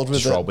rolled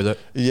with it. Rolled with it.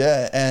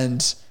 Yeah,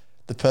 and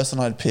the person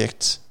I'd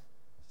picked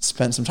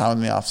spent some time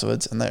with me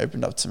afterwards, and they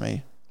opened up to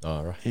me.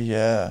 Oh, right.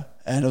 Yeah,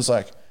 and it was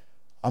like,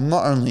 I'm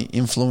not only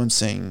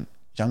influencing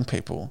young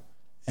people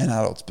and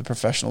adults, but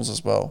professionals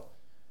as well.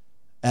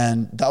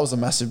 And that was a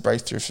massive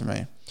breakthrough for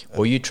me.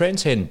 Well, you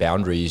transcend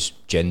boundaries,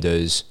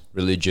 genders,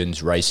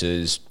 religions,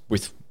 races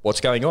with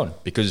what's going on,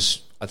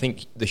 because I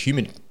think the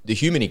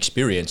human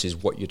experience is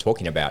what you're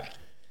talking about.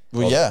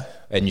 Well, yeah.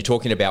 And you're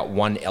talking about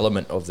one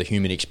element of the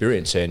human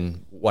experience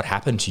and what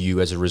happened to you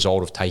as a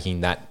result of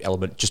taking that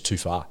element just too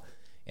far,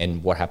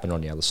 and what happened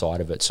on the other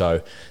side of it.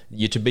 So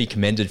you're to be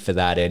commended for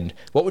that. And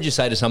what would you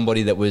say to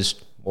somebody that was,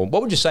 or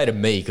what would you say to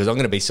me? Because I'm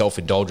going to be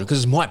self-indulgent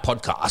because it's my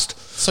podcast.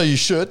 So you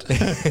should.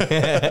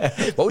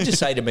 What would you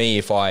say to me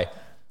if I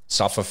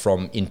suffer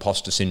from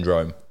imposter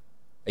syndrome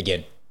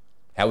again?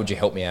 How would you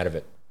help me out of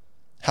it?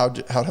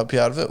 How'd help you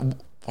out of it?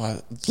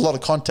 Well, there's a lot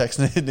of context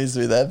needs to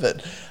be there,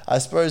 but I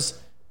suppose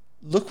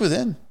look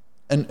within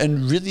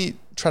and really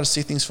try to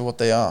see things for what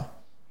they are.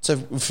 So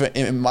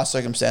in my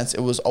circumstance, it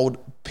was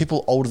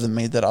people older than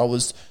me that I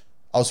was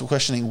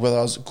questioning whether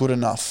I was good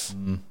enough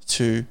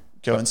to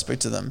go and speak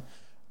to them.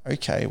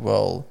 Okay,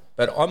 well,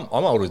 but I'm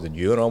older than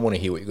you, and I want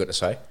to hear what you've got to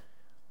say.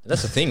 And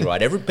that's the thing,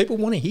 right? People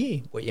want to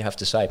hear what you have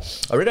to say.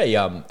 I read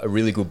a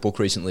really good book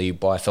recently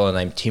by a fellow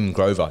named Tim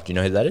Grover. Do you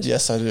know who that is?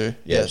 Yes, I do.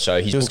 Yeah,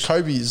 so he was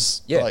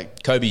Kobe's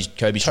Kobe's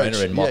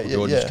trainer and Michael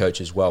Jordan's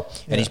coach as well.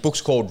 And his book's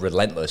called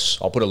Relentless.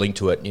 I'll put a link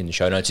to it in the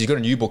show notes. He's got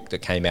a new book that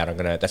came out.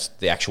 That's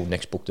the actual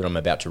next book that I'm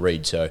about to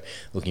read. So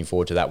looking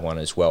forward to that one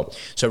as well.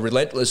 So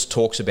Relentless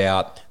talks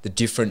about the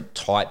different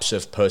types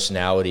of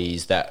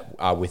personalities that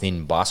are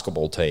within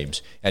basketball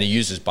teams, and he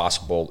uses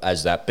basketball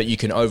as that, but you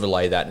can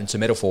overlay that, and it's a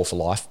metaphor for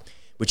life,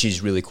 which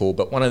is really cool.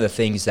 But one of the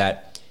things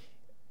that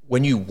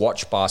when you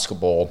watch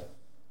basketball,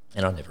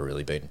 and I've never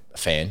really been a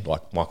fan,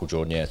 like Michael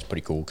Jordan, yeah, it's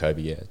pretty cool.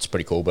 Kobe, yeah, it's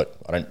pretty cool. But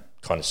I don't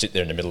kind of sit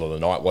there in the middle of the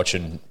night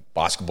watching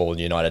basketball in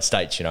the United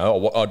States, you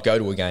know. I'd go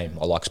to a game.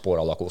 I like sport.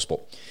 I like all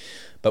sport.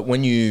 But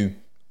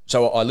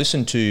so I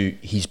listened to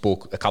his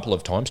book a couple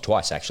of times,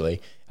 twice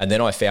actually, and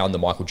then I found the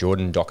Michael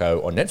Jordan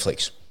doco on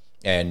Netflix,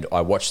 and I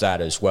watched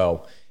that as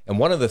well. And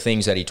one of the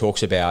things that he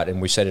talks about,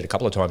 and we've said it a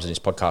couple of times in this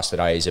podcast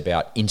today, is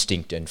about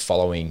instinct and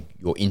following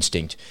your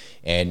instinct.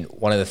 And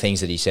one of the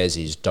things that he says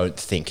is don't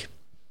think.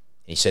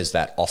 He says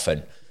that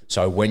often.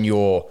 So when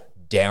you're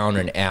down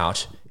and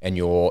out and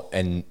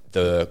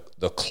the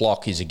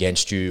clock is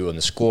against you and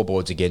the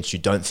scoreboard's against you,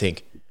 don't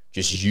think.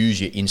 Just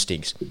use your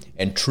instincts.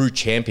 And true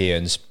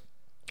champions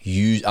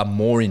are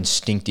more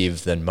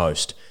instinctive than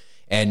most.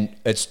 And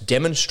it's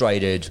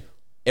demonstrated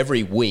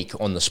every week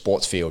on the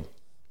sports field.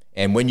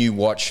 And when you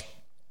watch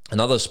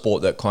another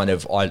sport that kind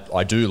of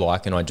I do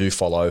like and I do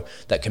follow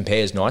that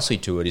compares nicely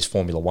to it is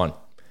Formula One.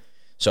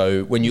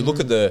 So when you look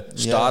at the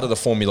start of the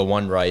Formula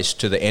One race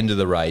to the end of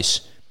the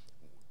race,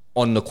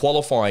 on the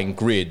qualifying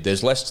grid,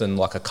 there's less than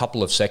like a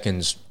couple of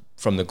seconds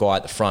from the guy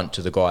at the front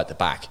to the guy at the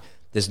back.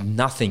 There's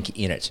nothing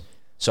in it.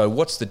 So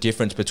what's the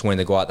difference between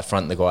the guy at the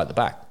front and the guy at the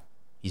back?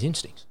 His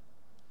instincts.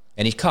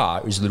 And his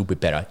car is a little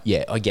bit better.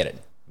 Yeah, I get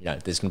it. You know,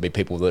 there's going to be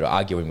people that are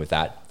arguing with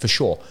that for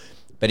sure.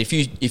 But if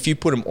you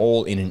put them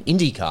all in an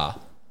Indy car,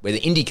 where the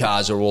Indy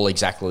cars are all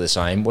exactly the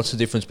same, what's the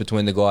difference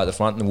between the guy at the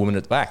front and the woman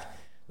at the back?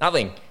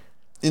 Nothing.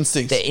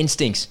 Instincts. Their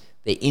instincts.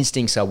 Their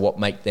instincts are what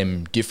make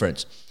them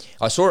different.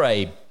 I saw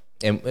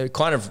and it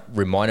kind of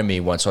reminded me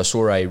once, I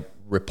saw a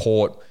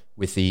report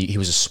he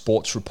was a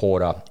sports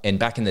reporter, and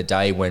back in the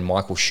day when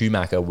Michael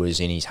Schumacher was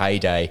in his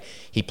heyday,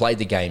 he played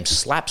the game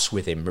slaps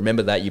with him.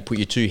 Remember that? You put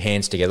your two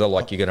hands together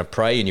like you're going to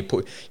pray, and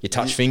you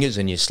touch fingers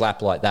and you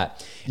slap like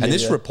that. And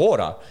this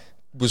reporter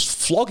was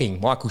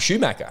flogging Michael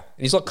Schumacher. And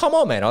he's like, come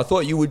on, man, I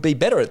thought you would be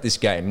better at this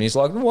game. And he's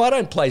like, well, I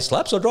don't play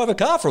slaps. I drive a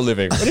car for a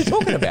living. What are you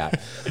talking about?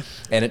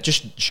 And it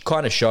just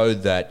kind of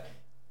showed that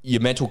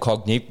your mental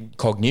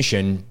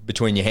cognition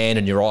between your hand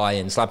and your eye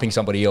and slapping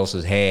somebody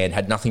else's hand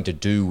had nothing to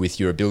do with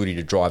your ability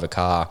to drive a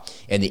car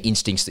and the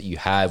instincts that you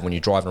have when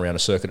you're driving around a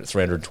circuit at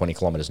 320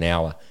 kilometers an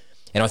hour.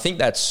 And I think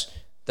that's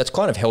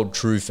kind of held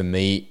true for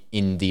me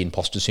in the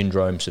imposter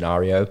syndrome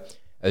scenario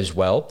as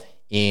well,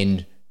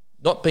 in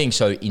not being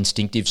so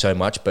instinctive so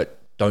much, but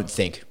don't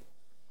think.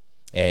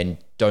 And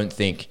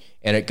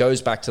it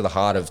goes back to the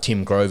heart of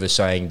Tim Grover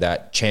saying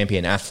that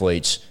champion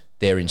athletes,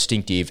 they're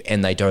instinctive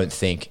and they don't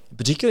think,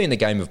 particularly in the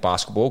game of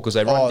basketball, because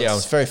they run down.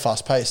 It's very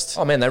fast paced.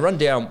 Oh man, they run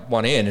down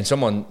one end and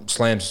someone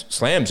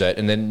slams it,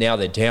 and then now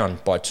they're down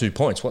by 2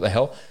 points. What the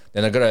hell?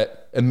 Then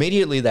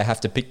they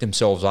have to pick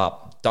themselves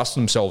up, dust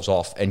themselves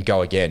off, and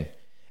go again,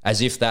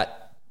 as if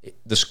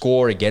the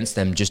score against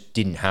them just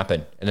didn't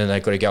happen. And then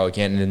they've got to go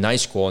again, and then they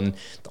score, and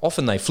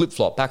often they flip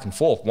flop back and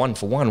forth, 1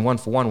 for 1, 1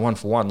 for 1, 1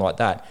 for 1, like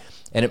that.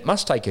 And it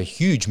must take a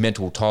huge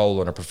mental toll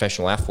on a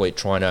professional athlete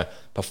trying to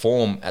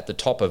perform at the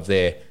top of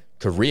their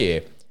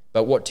career.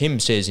 But what Tim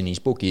says in his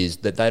book is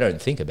that they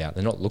don't think about,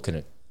 they're not looking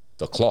at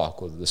the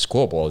clock or the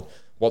scoreboard.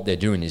 What they're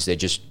doing is they're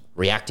just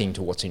reacting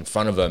to what's in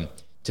front of them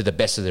to the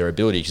best of their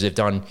ability, because they've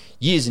done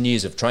years and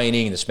years of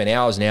training and they've spent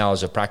hours and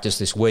hours of practice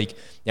this week.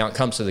 Now it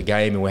comes to the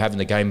game and we're having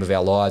the game of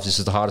our lives. This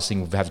is the hardest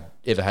thing we've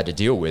ever had to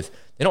deal with.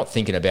 They're not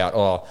thinking about,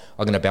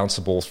 I'm going to bounce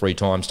the ball 3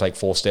 times, take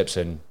 4 steps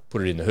and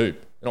put it in the hoop.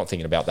 They're not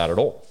thinking about that at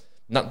all.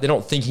 They're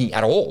not thinking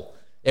at all.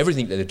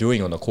 Everything that they're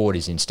doing on the court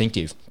is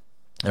instinctive.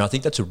 And I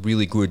think that's a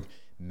really good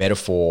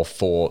metaphor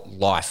for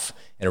life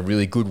and a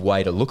really good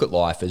way to look at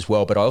life as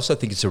well. But I also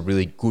think it's a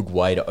really good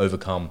way to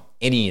overcome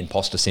any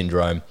imposter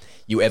syndrome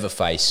you ever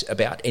face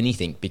about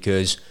anything,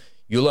 because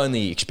you'll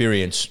only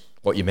experience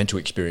what you're meant to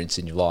experience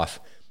in your life.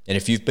 And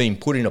if you've been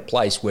put in a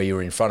place where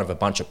you're in front of a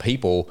bunch of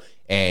people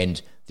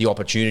and the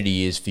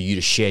opportunity is for you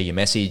to share your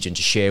message and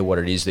to share what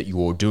it is that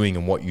you're doing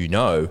and what you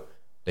know,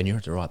 then you're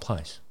at the right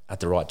place at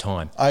the right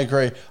time. I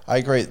agree.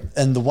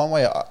 And the one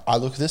way I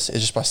look at this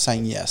is just by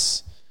saying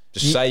yes.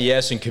 Just say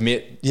yes and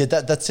commit. Yeah,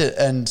 that's it.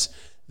 And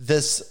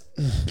this,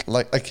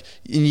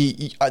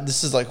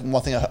 this is like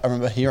one thing I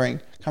remember hearing.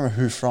 I can't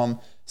remember who from.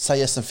 Say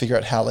yes and figure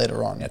out how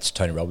later on. That's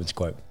Tony Robbins'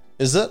 quote.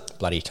 Is it?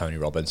 Bloody Tony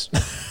Robbins.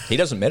 He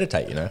doesn't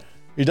meditate, you know.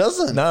 He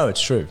doesn't? No,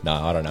 it's true. No,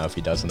 I don't know if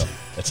he does or not.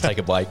 Let's take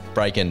a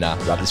break and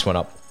wrap this one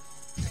up.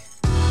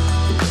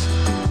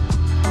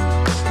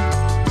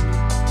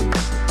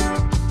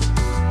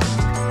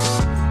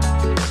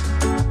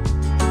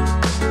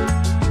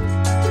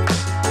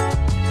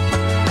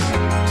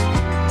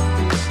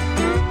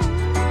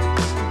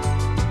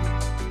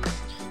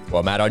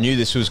 Well, Matt, I knew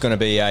this was going to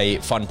be a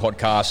fun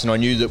podcast and I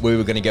knew that we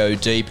were going to go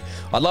deep.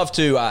 I'd love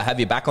to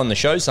have you back on the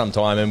show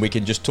sometime and we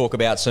can just talk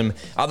about some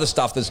other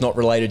stuff that's not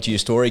related to your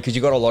story, because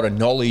you've got a lot of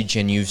knowledge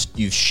and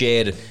you've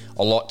shared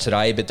a lot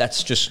today, but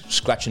that's just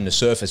scratching the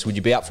surface. Would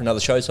you be up for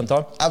another show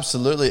sometime?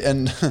 Absolutely.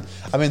 And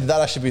I mean,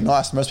 that'd actually be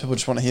nice. Most people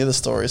just want to hear the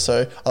story.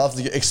 So I'd love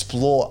to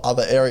explore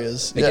other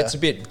areas. It gets a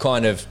bit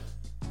kind of,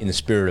 in the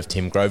spirit of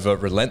Tim Grover,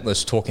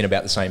 relentless, talking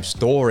about the same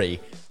story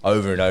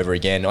over and over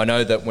again. I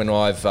know that when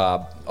I've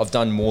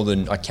done more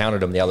than, I counted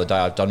them the other day,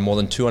 I've done more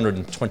than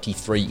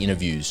 223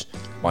 interviews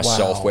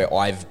myself where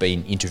I've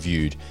been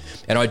interviewed.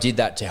 And I did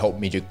that to help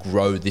me to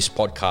grow this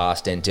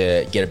podcast and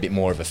to get a bit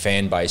more of a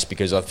fan base,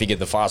 because I figured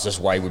the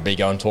fastest way would be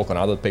go and talk on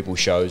other people's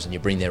shows and you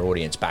bring their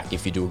audience back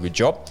if you do a good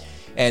job.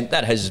 And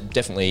that has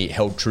definitely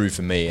held true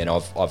for me, and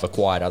I've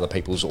acquired other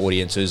people's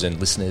audiences and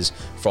listeners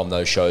from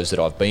those shows that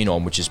I've been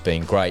on, which has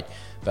been great.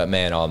 But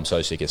man, I'm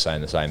so sick of saying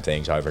the same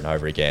things over and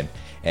over again.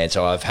 And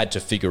so I've had to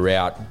figure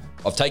out,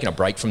 I've taken a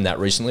break from that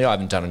recently. I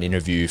haven't done an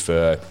interview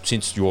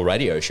since your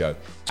radio show,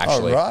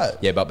 actually. Oh, right.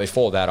 Yeah, but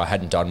before that, I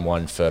hadn't done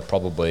one for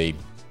probably,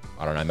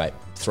 I don't know, mate,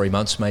 3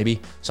 months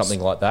maybe, something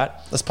like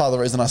that. That's part of the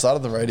reason I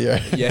started the radio.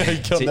 Yeah.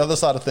 Get on the other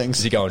side of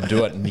things. You go and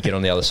do it and you get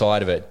on the other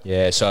side of it.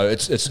 Yeah, so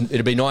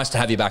it'd be nice to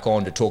have you back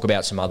on to talk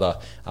about some other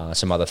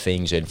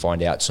things and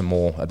find out some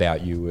more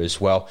about you as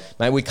well.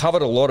 Mate, we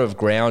covered a lot of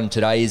ground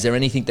today. Is there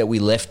anything that we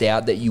left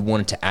out that you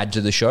wanted to add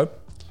to the show?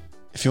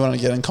 If you want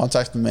to get in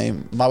contact with me,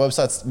 my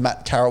website's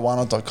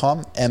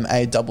mattcaruana.com,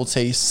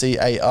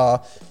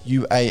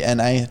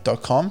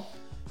 mattcaruana.com.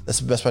 That's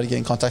the best way to get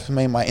in contact with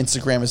me. My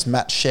Instagram is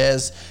Matt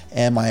Shares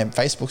and my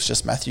Facebook's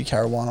just Matthew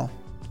Caruana.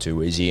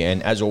 Too easy.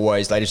 And as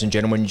always, ladies and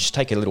gentlemen, just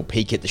take a little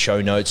peek at the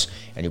show notes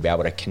and you'll be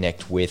able to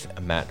connect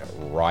with Matt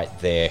right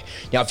there.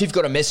 Now, if you've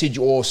got a message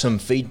or some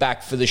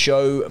feedback for the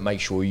show, make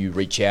sure you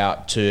reach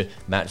out to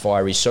Matt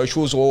via his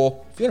socials,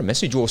 or if you've got a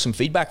message or some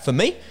feedback for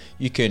me,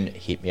 you can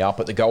hit me up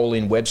at the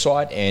Goalin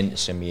website and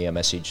send me a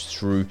message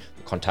through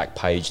the contact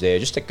page there,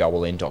 just at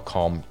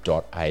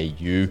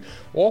goalin.com.au,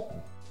 or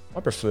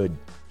my preferred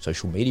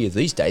social media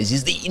these days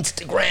is the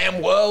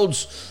Instagram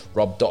world's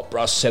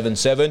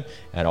rob.brus77,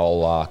 and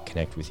I'll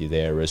connect with you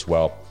there as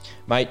well.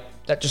 Mate,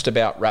 that just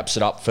about wraps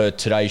it up for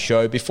today's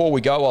show. Before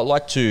we go, I'd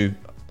like to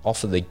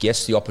offer the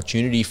guests the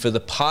opportunity for the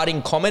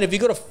parting comment. Have you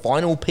got a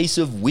final piece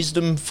of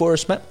wisdom for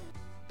us, Matt?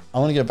 I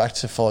want to go back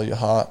to follow your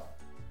heart.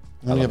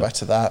 I want to go back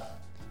to that.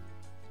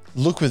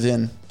 Look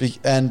within,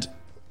 and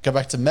go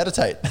back to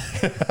meditate.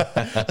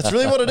 That's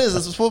really what it is.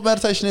 That's what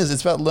meditation is.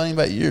 It's about learning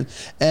about you.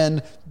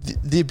 And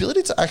the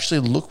ability to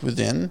actually look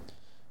within,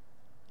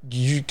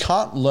 you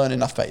can't learn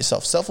enough about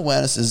yourself.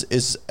 Self-awareness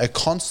is a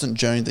constant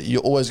journey that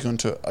you're always going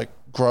to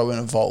grow and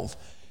evolve.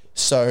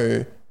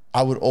 So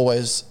I would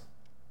always,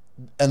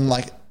 and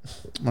like,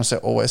 when I say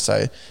always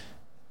say,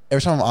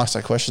 every time I'm asked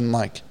that question,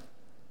 like,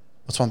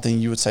 what's one thing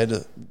you would say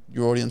to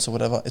your audience or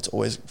whatever? It's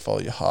always follow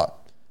your heart.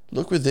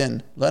 Look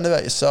within, learn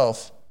about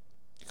yourself.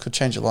 It could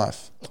change your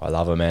life. I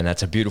love it, man.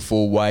 That's a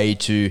beautiful way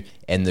to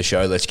end the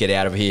show. Let's get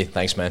out of here.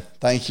 Thanks, man.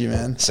 Thank you,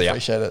 man. See ya.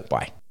 Appreciate it.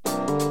 Bye.